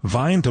Bar.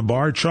 Vine to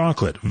Bar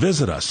chocolate.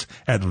 Visit us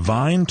at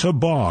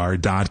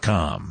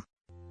vinetobar.com.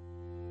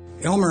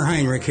 Elmer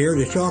Heinrich here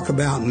to talk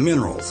about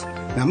minerals.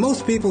 Now,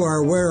 most people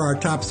are aware our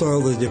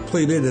topsoil is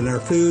depleted and our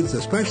foods,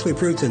 especially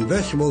fruits and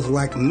vegetables,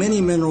 lack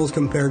many minerals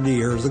compared to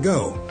years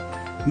ago.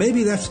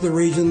 Maybe that's the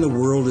reason the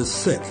world is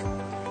sick.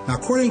 Now,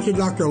 according to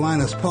Dr.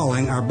 Linus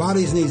Pauling, our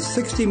bodies need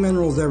 60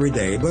 minerals every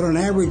day, but on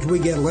average we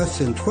get less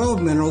than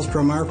 12 minerals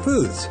from our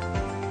foods.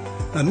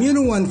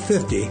 Immuno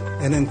 150,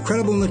 an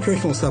incredible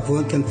nutritional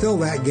supplement, can fill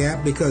that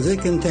gap because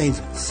it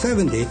contains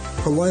 70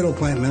 colloidal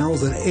plant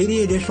minerals and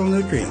 80 additional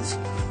nutrients,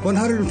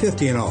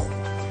 150 in all.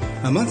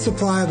 A month's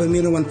supply of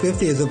Amino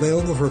 150 is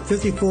available for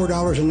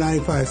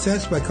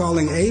 $54.95 by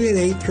calling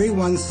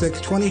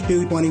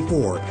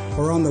 888-316-2224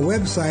 or on the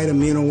website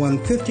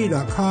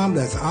amino150.com.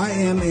 That's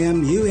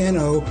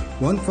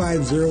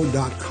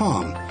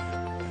IMMUNO150.com.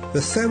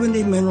 The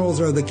 70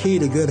 minerals are the key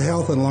to good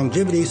health and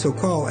longevity, so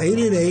call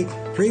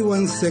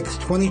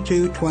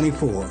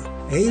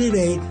 888-316-2224.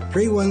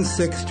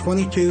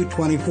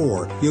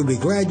 888-316-2224. You'll be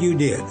glad you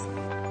did.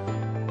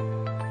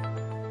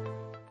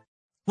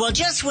 Well,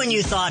 just when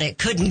you thought it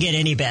couldn't get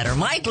any better,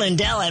 Mike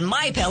Lindell and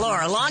MyPillow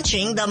are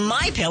launching the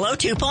MyPillow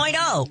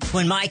 2.0.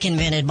 When Mike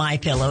invented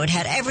MyPillow, it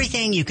had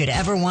everything you could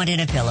ever want in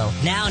a pillow.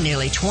 Now,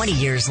 nearly 20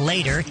 years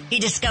later, he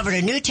discovered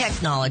a new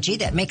technology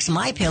that makes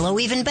MyPillow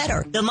even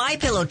better. The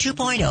MyPillow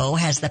 2.0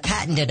 has the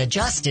patented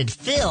adjusted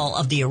fill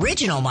of the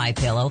original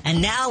MyPillow,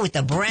 and now with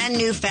the brand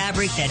new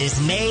fabric that is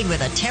made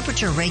with a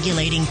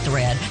temperature-regulating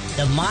thread,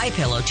 the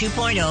MyPillow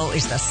 2.0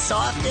 is the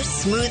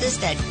softest,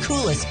 smoothest, and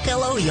coolest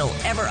pillow you'll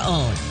ever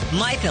own.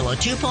 MyPillow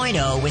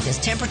 2.0 with its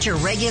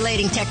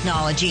temperature-regulating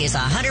technology is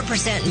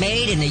 100%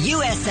 made in the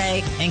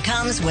USA and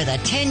comes with a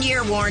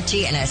 10-year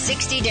warranty and a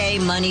 60-day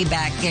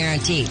money-back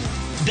guarantee.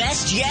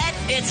 Best yet,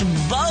 it's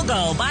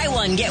BOGO. Buy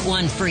one, get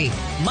one free.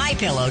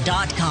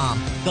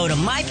 MyPillow.com. Go to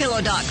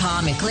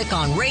MyPillow.com and click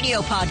on Radio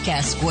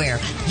Podcast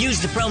Square.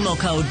 Use the promo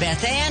code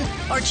BethAnn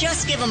or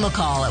just give them a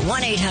call at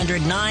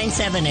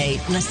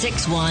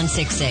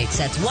 1-800-978-6168.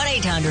 That's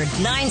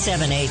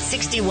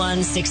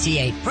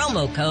 1-800-978-6168.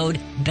 Promo code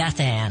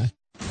BethAnn.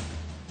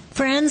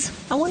 Friends,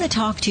 I want to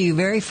talk to you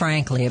very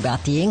frankly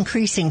about the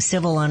increasing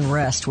civil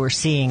unrest we're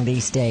seeing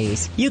these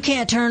days. You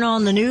can't turn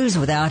on the news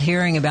without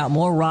hearing about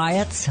more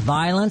riots,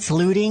 violence,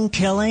 looting,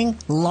 killing,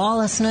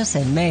 lawlessness,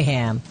 and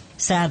mayhem.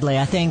 Sadly,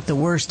 I think the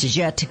worst is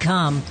yet to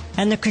come,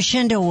 and the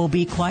crescendo will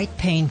be quite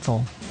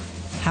painful.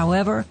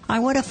 However, I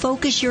want to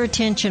focus your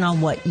attention on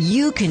what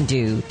you can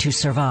do to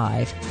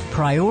survive.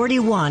 Priority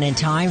one in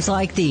times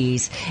like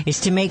these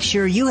is to make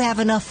sure you have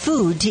enough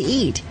food to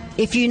eat.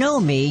 If you know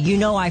me, you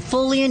know I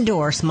fully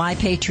endorse My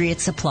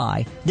Patriot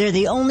Supply. They're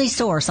the only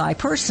source I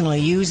personally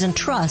use and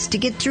trust to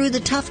get through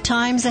the tough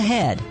times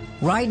ahead.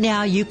 Right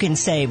now, you can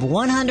save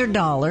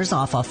 $100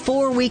 off a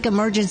 4-week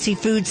emergency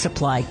food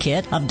supply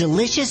kit of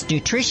delicious,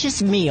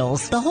 nutritious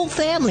meals the whole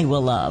family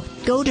will love.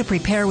 Go to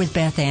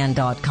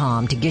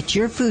preparewithbethann.com to get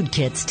your food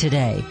kits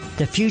today.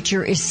 The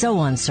future is so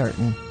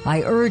uncertain.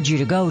 I urge you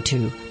to go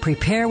to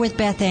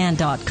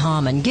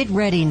preparewithbethann.com and get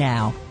ready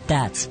now.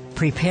 That's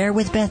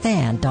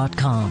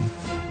preparewithbethann.com.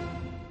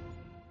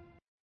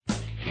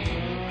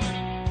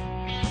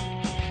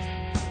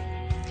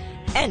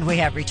 And we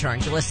have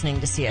returned. You're listening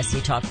to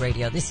CSC Talk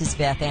Radio. This is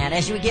Beth Ann.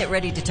 As we get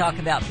ready to talk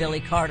about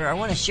Billy Carter, I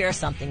want to share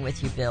something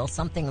with you, Bill.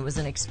 Something that was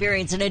an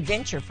experience, an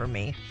adventure for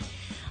me.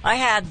 I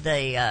had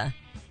the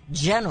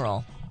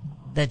general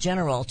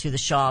to the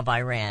Shah of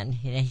Iran.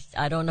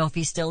 I don't know if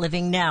he's still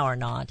living now or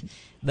not,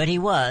 but he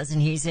was,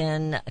 and he's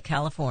in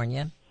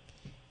California.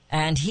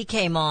 And he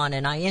came on,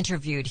 and I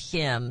interviewed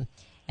him,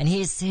 and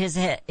his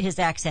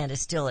accent is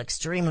still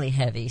extremely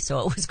heavy, so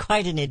it was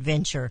quite an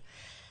adventure.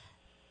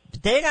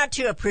 But they're not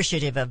too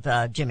appreciative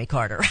of Jimmy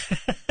Carter,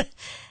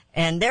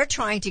 and they're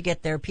trying to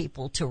get their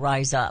people to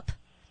rise up.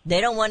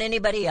 They don't want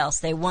anybody else.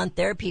 They want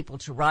their people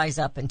to rise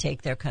up and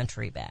take their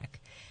country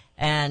back.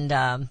 And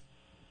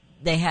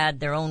they had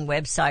their own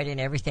website and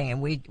everything,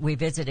 and we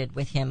visited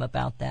with him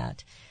about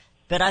that.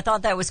 But I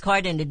thought that was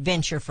quite an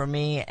adventure for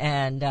me,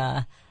 and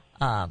I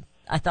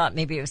thought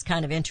maybe it was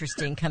kind of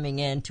interesting coming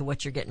into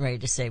what you're getting ready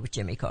to say with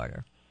Jimmy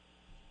Carter.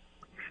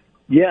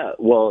 Yeah,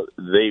 well,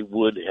 they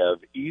would have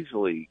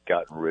easily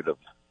gotten rid of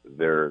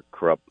their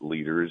corrupt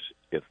leaders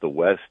if the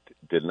West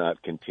did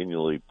not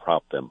continually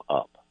prop them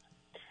up.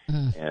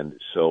 Mm. And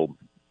so,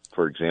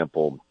 for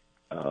example,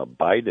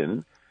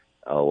 Biden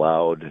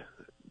allowed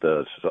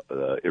the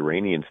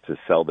Iranians to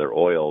sell their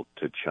oil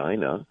to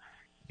China,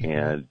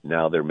 and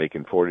now they're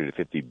making $40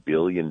 to $50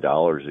 billion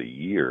a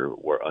year,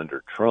 where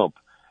under Trump,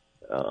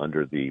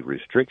 under the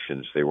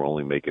restrictions, they were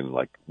only making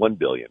like $1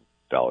 billion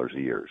a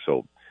year.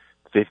 So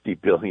 50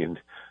 billion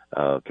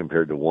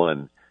compared to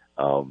one.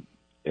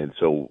 And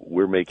so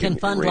we're making can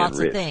fund Iran lots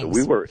rich. of things. So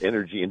we were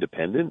energy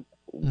independent.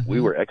 Mm-hmm.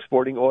 We were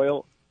exporting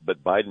oil,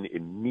 but Biden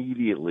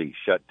immediately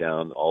shut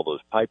down all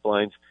those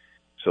pipelines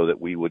so that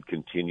we would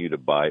continue to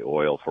buy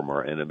oil from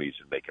our enemies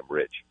and make them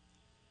rich.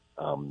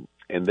 And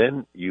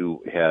then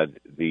you had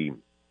the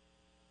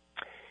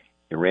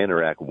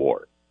Iran-Iraq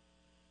war.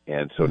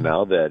 And so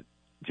now that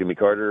Jimmy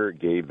Carter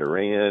gave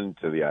Iran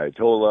to the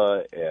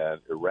Ayatollah,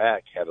 and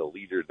Iraq had a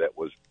leader that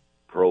was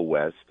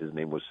pro-West. His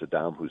name was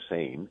Saddam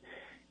Hussein.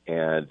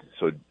 And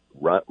so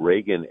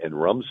Reagan and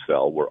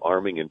Rumsfeld were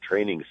arming and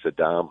training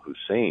Saddam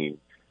Hussein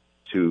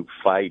to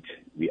fight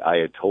the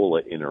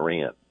Ayatollah in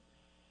Iran.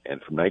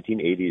 And from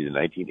 1980 to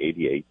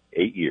 1988,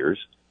 8 years.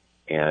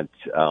 And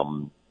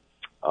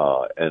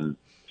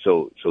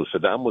so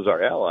Saddam was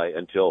our ally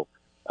until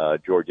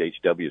George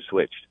H.W.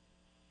 switched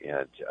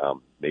and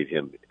made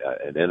him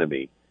an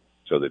enemy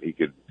so that he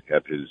could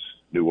have his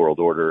New World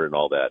Order and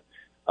all that.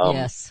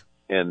 Yes.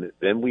 And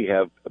then we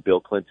have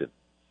Bill Clinton.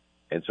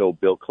 And so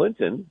Bill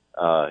Clinton,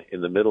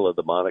 in the middle of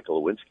the Monica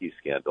Lewinsky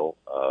scandal,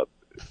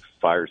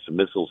 fired some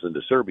missiles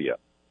into Serbia.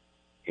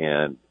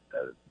 And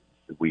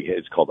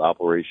it's called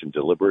Operation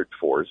Deliberate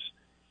Force.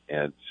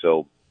 And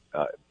so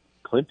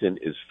Clinton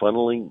is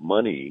funneling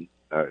money,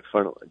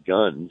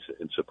 guns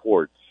and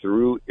support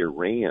through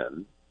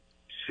Iran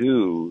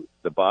to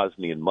the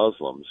Bosnian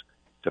Muslims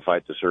to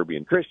fight the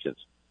Serbian Christians.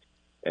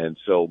 And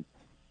so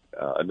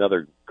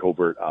another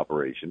covert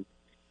operation.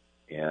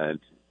 And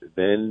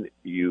then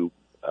you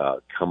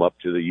come up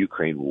to the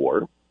Ukraine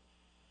war.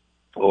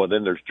 Oh, and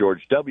then there's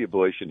George W.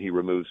 Bush, and he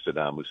removed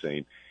Saddam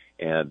Hussein.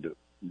 And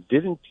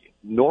didn't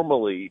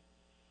normally,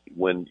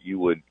 when you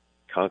would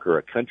conquer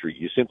a country,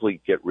 you simply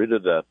get rid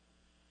of the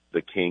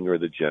king or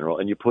the general,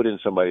 and you put in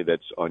somebody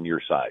that's on your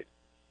side.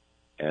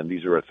 And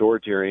these are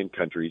authoritarian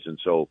countries, and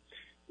so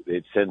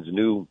it sends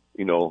new,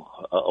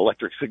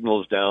 electric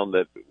signals down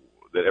that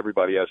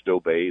everybody has to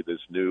obey. This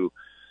new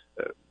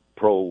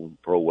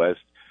pro-West.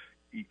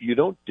 You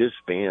don't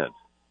disband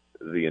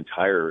the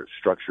entire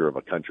structure of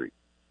a country.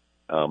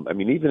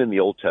 Even in the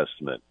Old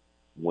Testament,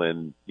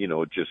 when,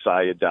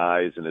 Josiah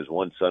dies and his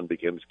one son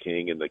becomes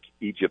king and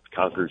Egypt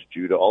conquers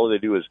Judah, all they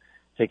do is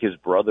take his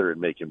brother and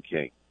make him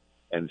king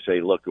and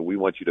say, look, we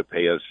want you to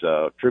pay us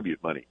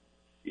tribute money.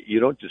 You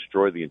don't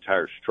destroy the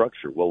entire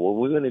structure. Well, when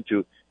we went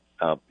into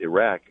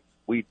Iraq,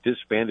 we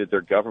disbanded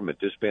their government,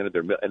 disbanded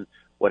their... And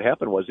what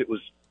happened was it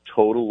was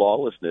total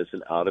lawlessness,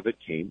 and out of it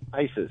came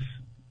ISIS,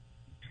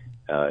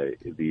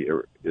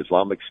 the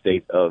Islamic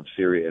State of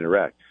Syria and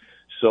Iraq.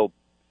 So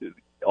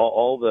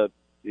all the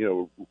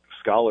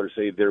scholars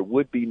say there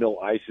would be no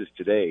ISIS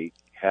today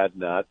had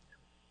not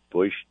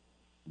Bush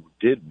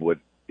did what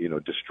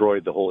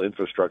destroyed the whole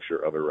infrastructure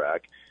of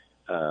Iraq,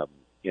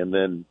 and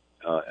then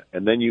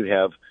you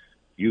have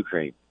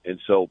Ukraine, and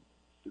so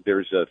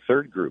there's a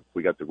third group.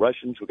 We got the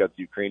Russians, we got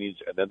the Ukrainians,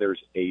 and then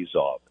there's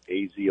Azov,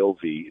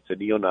 AZOV. It's a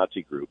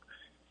neo-Nazi group.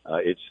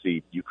 It's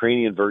the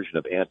Ukrainian version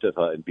of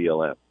Antifa and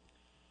BLM.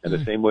 And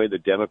the same way the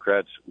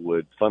Democrats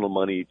would funnel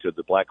money to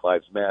the Black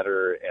Lives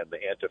Matter and the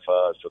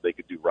Antifa so they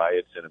could do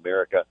riots in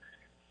America,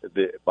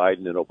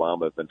 Biden and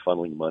Obama have been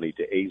funneling money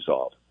to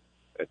Azov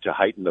to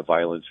heighten the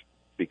violence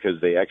because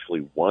they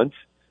actually want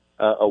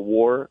a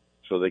war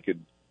so they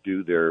could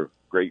do their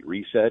Great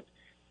Reset.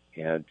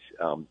 And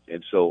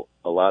so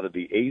a lot of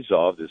the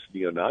Azov, this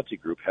neo-Nazi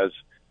group, has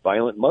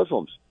violent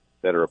Muslims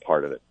that are a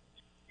part of it.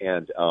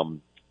 And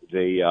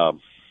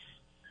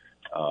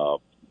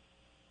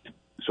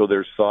so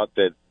there's thought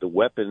that the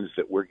weapons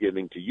that we're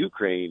giving to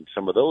Ukraine,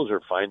 some of those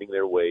are finding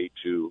their way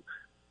to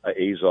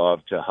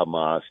Azov, to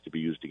Hamas, to be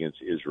used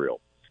against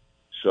Israel.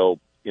 So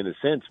in a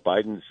sense,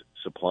 Biden's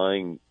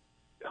supplying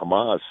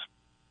Hamas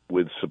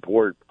with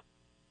support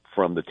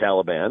from the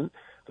Taliban,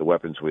 the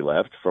weapons we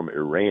left, from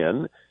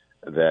Iran,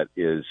 that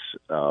is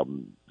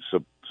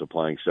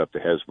supplying stuff to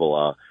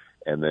Hezbollah,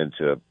 and then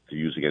to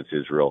use against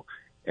Israel,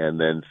 and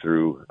then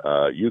through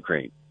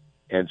Ukraine.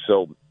 And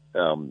so,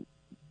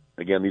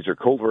 again, these are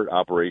covert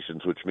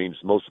operations, which means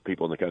most of the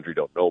people in the country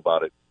don't know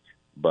about it,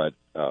 but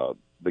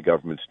the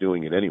government's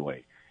doing it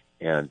anyway.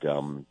 And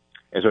so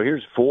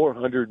here's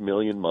 400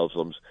 million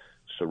Muslims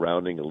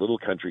surrounding a little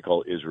country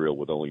called Israel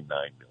with only 9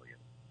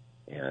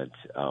 million.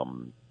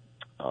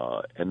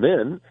 And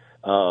then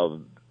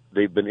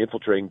they've been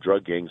infiltrating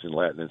drug gangs in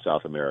Latin and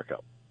South America.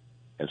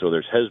 And so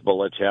there's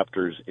Hezbollah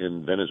chapters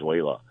in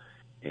Venezuela.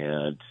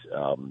 And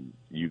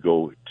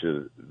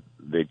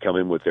they'd come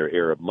in with their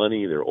Arab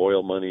money, their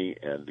oil money,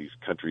 and these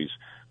countries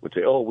would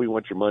say, oh, we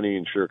want your money,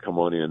 and sure, come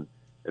on in.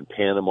 In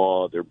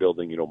Panama, they're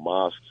building,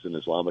 mosques and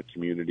Islamic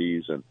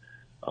communities. And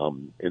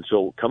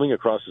so coming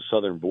across the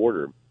southern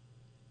border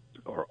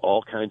are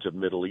all kinds of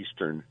Middle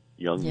Eastern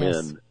young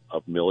men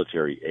of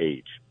military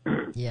age.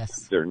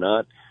 Yes. They're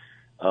not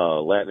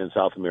Latin and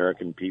South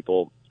American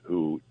people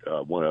who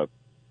want to,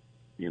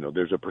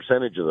 there's a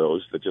percentage of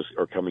those that just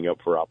are coming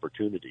up for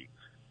opportunity.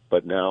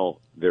 But now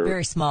they're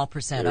very small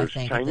percent, I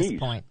think, Chinese at this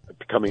point,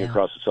 coming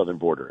across the southern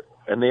border,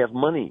 and they have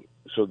money,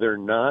 so they're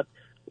not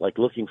like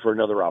looking for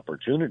another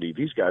opportunity.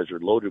 These guys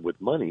are loaded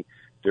with money.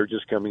 They're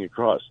just coming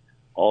across,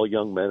 all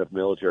young men of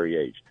military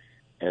age.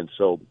 And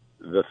so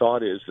the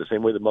thought is the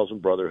same way the Muslim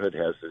Brotherhood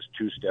has this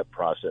two-step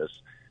process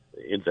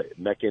in the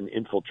Meccan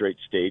infiltrate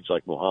stage,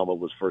 like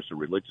Muhammad was first a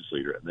religious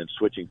leader, and then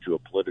switching to a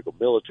political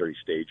military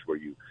stage where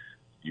you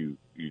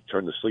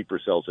turn the sleeper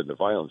cells into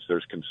violence.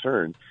 There's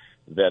concern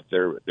that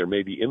there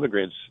may be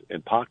immigrants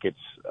in pockets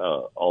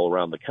all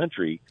around the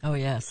country. Oh,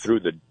 yes.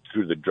 Through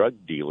the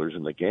drug dealers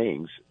and the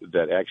gangs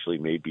that actually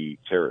may be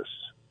terrorists.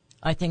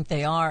 I think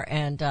they are,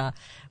 and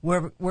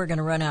we're going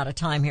to run out of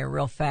time here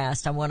real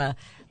fast. I want to,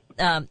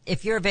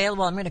 if you're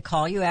available, I'm going to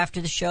call you after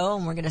the show,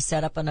 and we're going to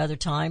set up another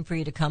time for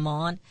you to come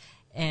on.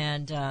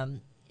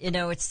 And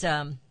it's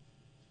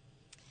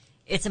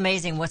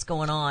amazing what's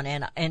going on,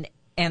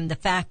 and the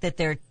fact that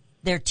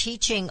they're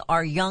teaching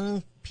our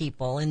young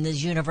people in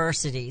these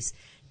universities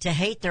to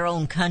hate their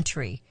own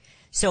country.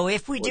 So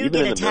if we do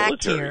get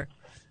attacked here,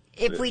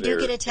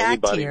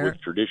 anybody with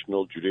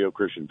traditional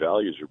Judeo-Christian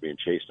values are being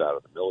chased out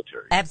of the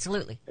military.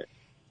 Absolutely.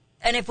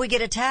 And if we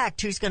get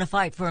attacked, who's going to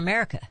fight for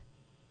America?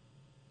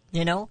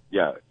 You know?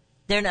 Yeah.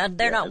 They're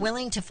not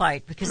willing to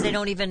fight because they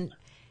don't even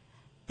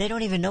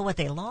know what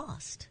they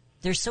lost.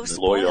 They're so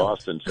spoiled. Lloyd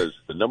Austin says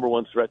the number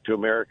one threat to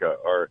America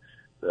are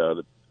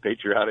the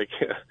patriotic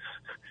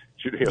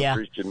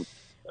Judeo-Christian.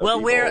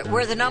 Well,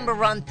 we're the number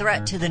one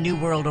threat to the New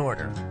World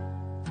Order.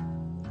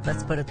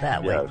 Let's put it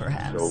that way,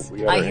 perhaps. So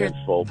we have our hands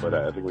full, but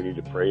I think we need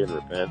to pray and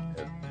repent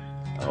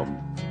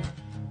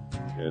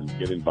and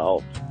get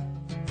involved.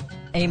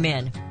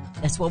 Amen.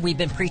 That's what we've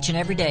been preaching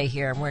every day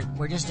here.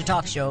 We're just a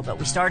talk show, but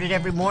we started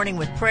every morning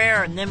with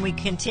prayer, and then we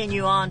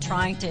continue on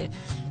trying to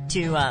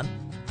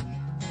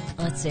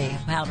let's see,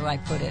 how do I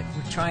put it?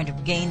 We're trying to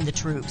gain the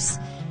troops.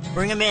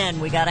 Bring them in.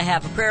 We got to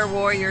have prayer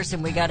warriors,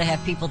 and we got to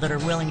have people that are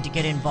willing to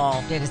get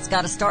involved. And it's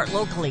got to start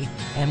locally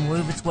and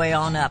move its way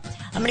on up.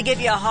 I'm going to give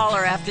you a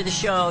holler after the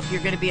show if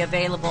you're going to be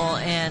available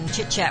and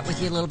chit-chat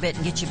with you a little bit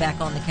and get you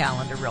back on the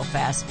calendar real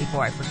fast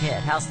before I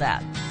forget. How's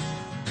that?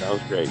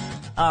 Sounds great.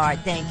 All right.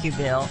 Thank you,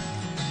 Bill.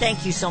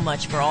 Thank you so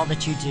much for all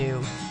that you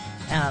do.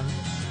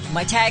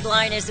 My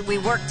tagline is that we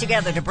work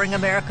together to bring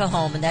America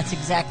home, and that's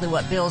exactly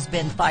what Bill's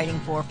been fighting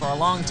for a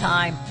long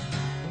time.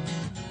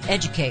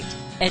 Educate,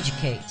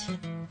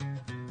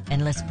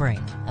 and let's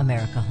bring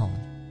America home.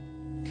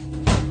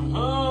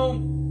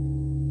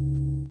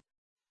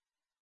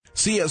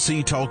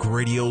 CSC Talk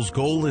Radio's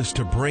goal is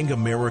to bring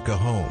America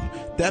home.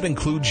 That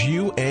includes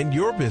you and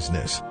your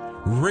business.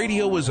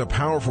 Radio is a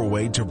powerful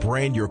way to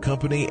brand your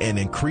company and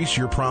increase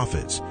your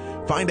profits.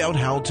 Find out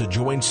how to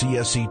join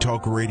CSC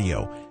Talk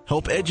Radio,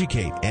 help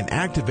educate and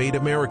activate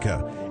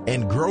America,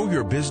 and grow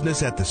your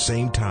business at the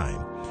same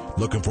time.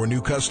 Looking for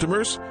new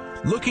customers?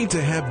 Looking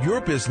to have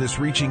your business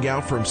reaching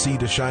out from sea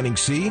to shining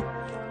sea?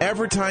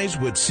 Advertise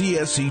with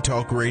CSC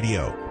Talk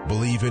Radio.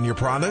 Believe in your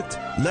product?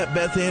 Let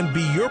Beth Ann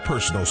be your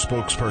personal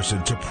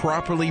spokesperson to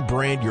properly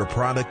brand your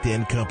product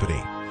and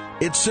company.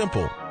 It's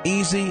simple,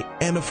 easy,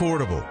 and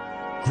affordable.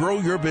 Grow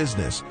your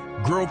business,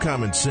 grow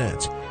common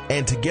sense,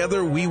 and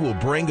together we will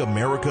bring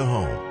America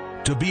home.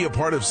 To be a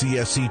part of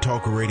CSC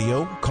Talk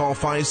Radio, call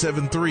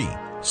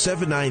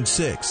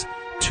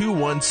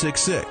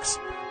 573-796-2166.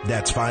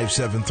 That's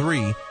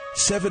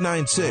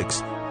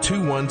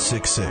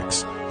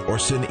 573-796-2166. Or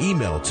send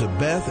email to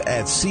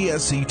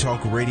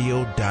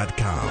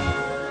beth@csctalkradio.com.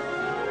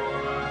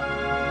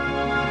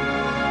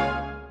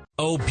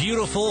 Oh,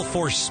 beautiful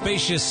for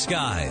spacious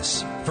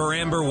skies, for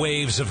amber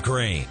waves of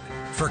grain,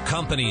 for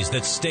companies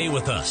that stay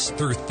with us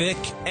through thick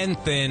and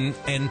thin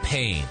and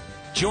pain.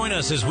 Join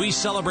us as we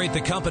celebrate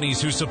the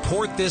companies who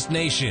support this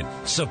nation.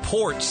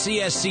 Support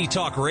CSC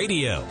Talk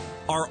Radio.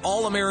 Our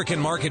All-American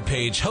Market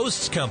page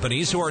hosts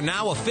companies who are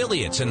now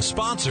affiliates and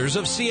sponsors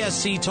of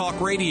CSC Talk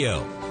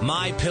Radio.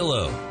 My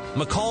Pillow,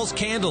 McCall's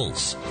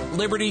Candles,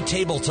 Liberty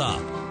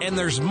Tabletop, and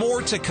there's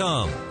more to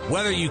come.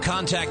 Whether you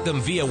contact them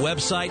via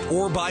website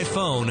or by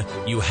phone,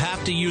 you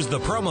have to use the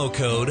promo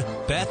code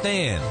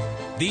BethAnn.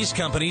 These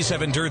companies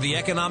have endured the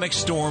economic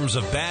storms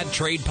of bad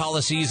trade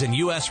policies and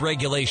U.S.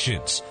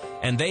 regulations,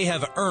 and they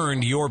have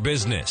earned your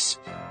business.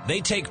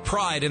 They take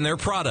pride in their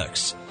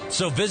products.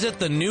 So visit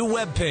the new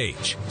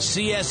webpage,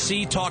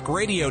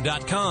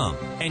 csctalkradio.com,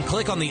 and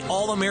click on the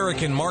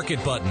All-American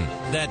Market button.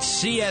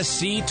 That's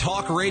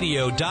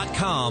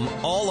csctalkradio.com,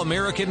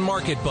 All-American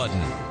Market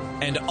button.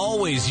 And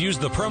always use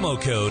the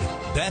promo code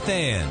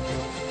BethAnn.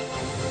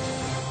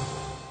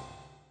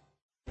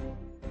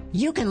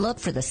 You can look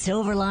for the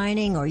silver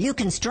lining, or you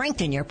can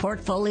strengthen your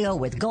portfolio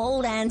with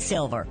gold and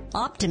silver.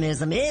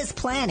 Optimism is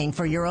planning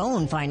for your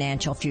own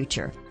financial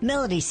future.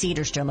 Melody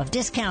Cedarstrom of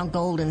Discount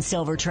Gold and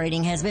Silver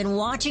Trading has been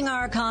watching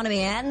our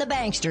economy and the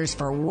banksters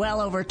for well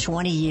over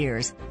 20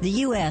 years. The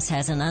U.S.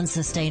 has an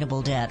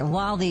unsustainable debt, and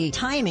while the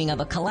timing of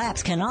a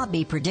collapse cannot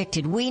be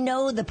predicted, we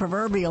know the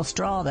proverbial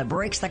straw that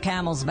breaks the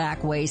camel's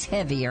back weighs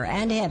heavier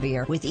and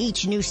heavier with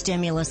each new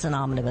stimulus and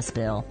omnibus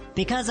bill.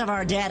 Because of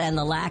our debt and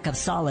the lack of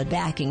solid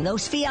backing,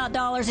 those fiat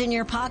dollars in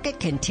your pocket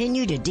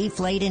continue to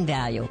deflate in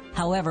value.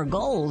 However,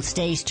 gold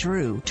stays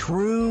true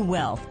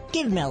wealth.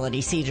 Give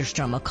Melody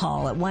Cedarstrom a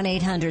call at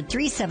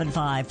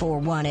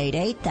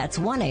 1-800-375-4188. That's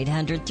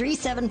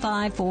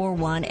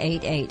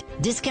 1-800-375-4188.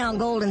 Discount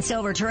Gold and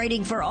Silver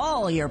Trading for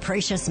all your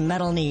precious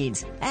metal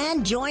needs.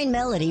 And join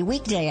Melody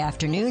weekday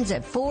afternoons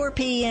at 4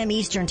 p.m.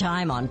 Eastern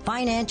Time on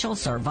Financial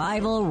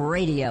Survival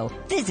Radio.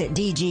 Visit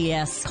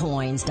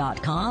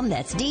dgscoins.com.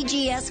 That's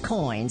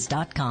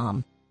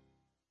dgscoins.com.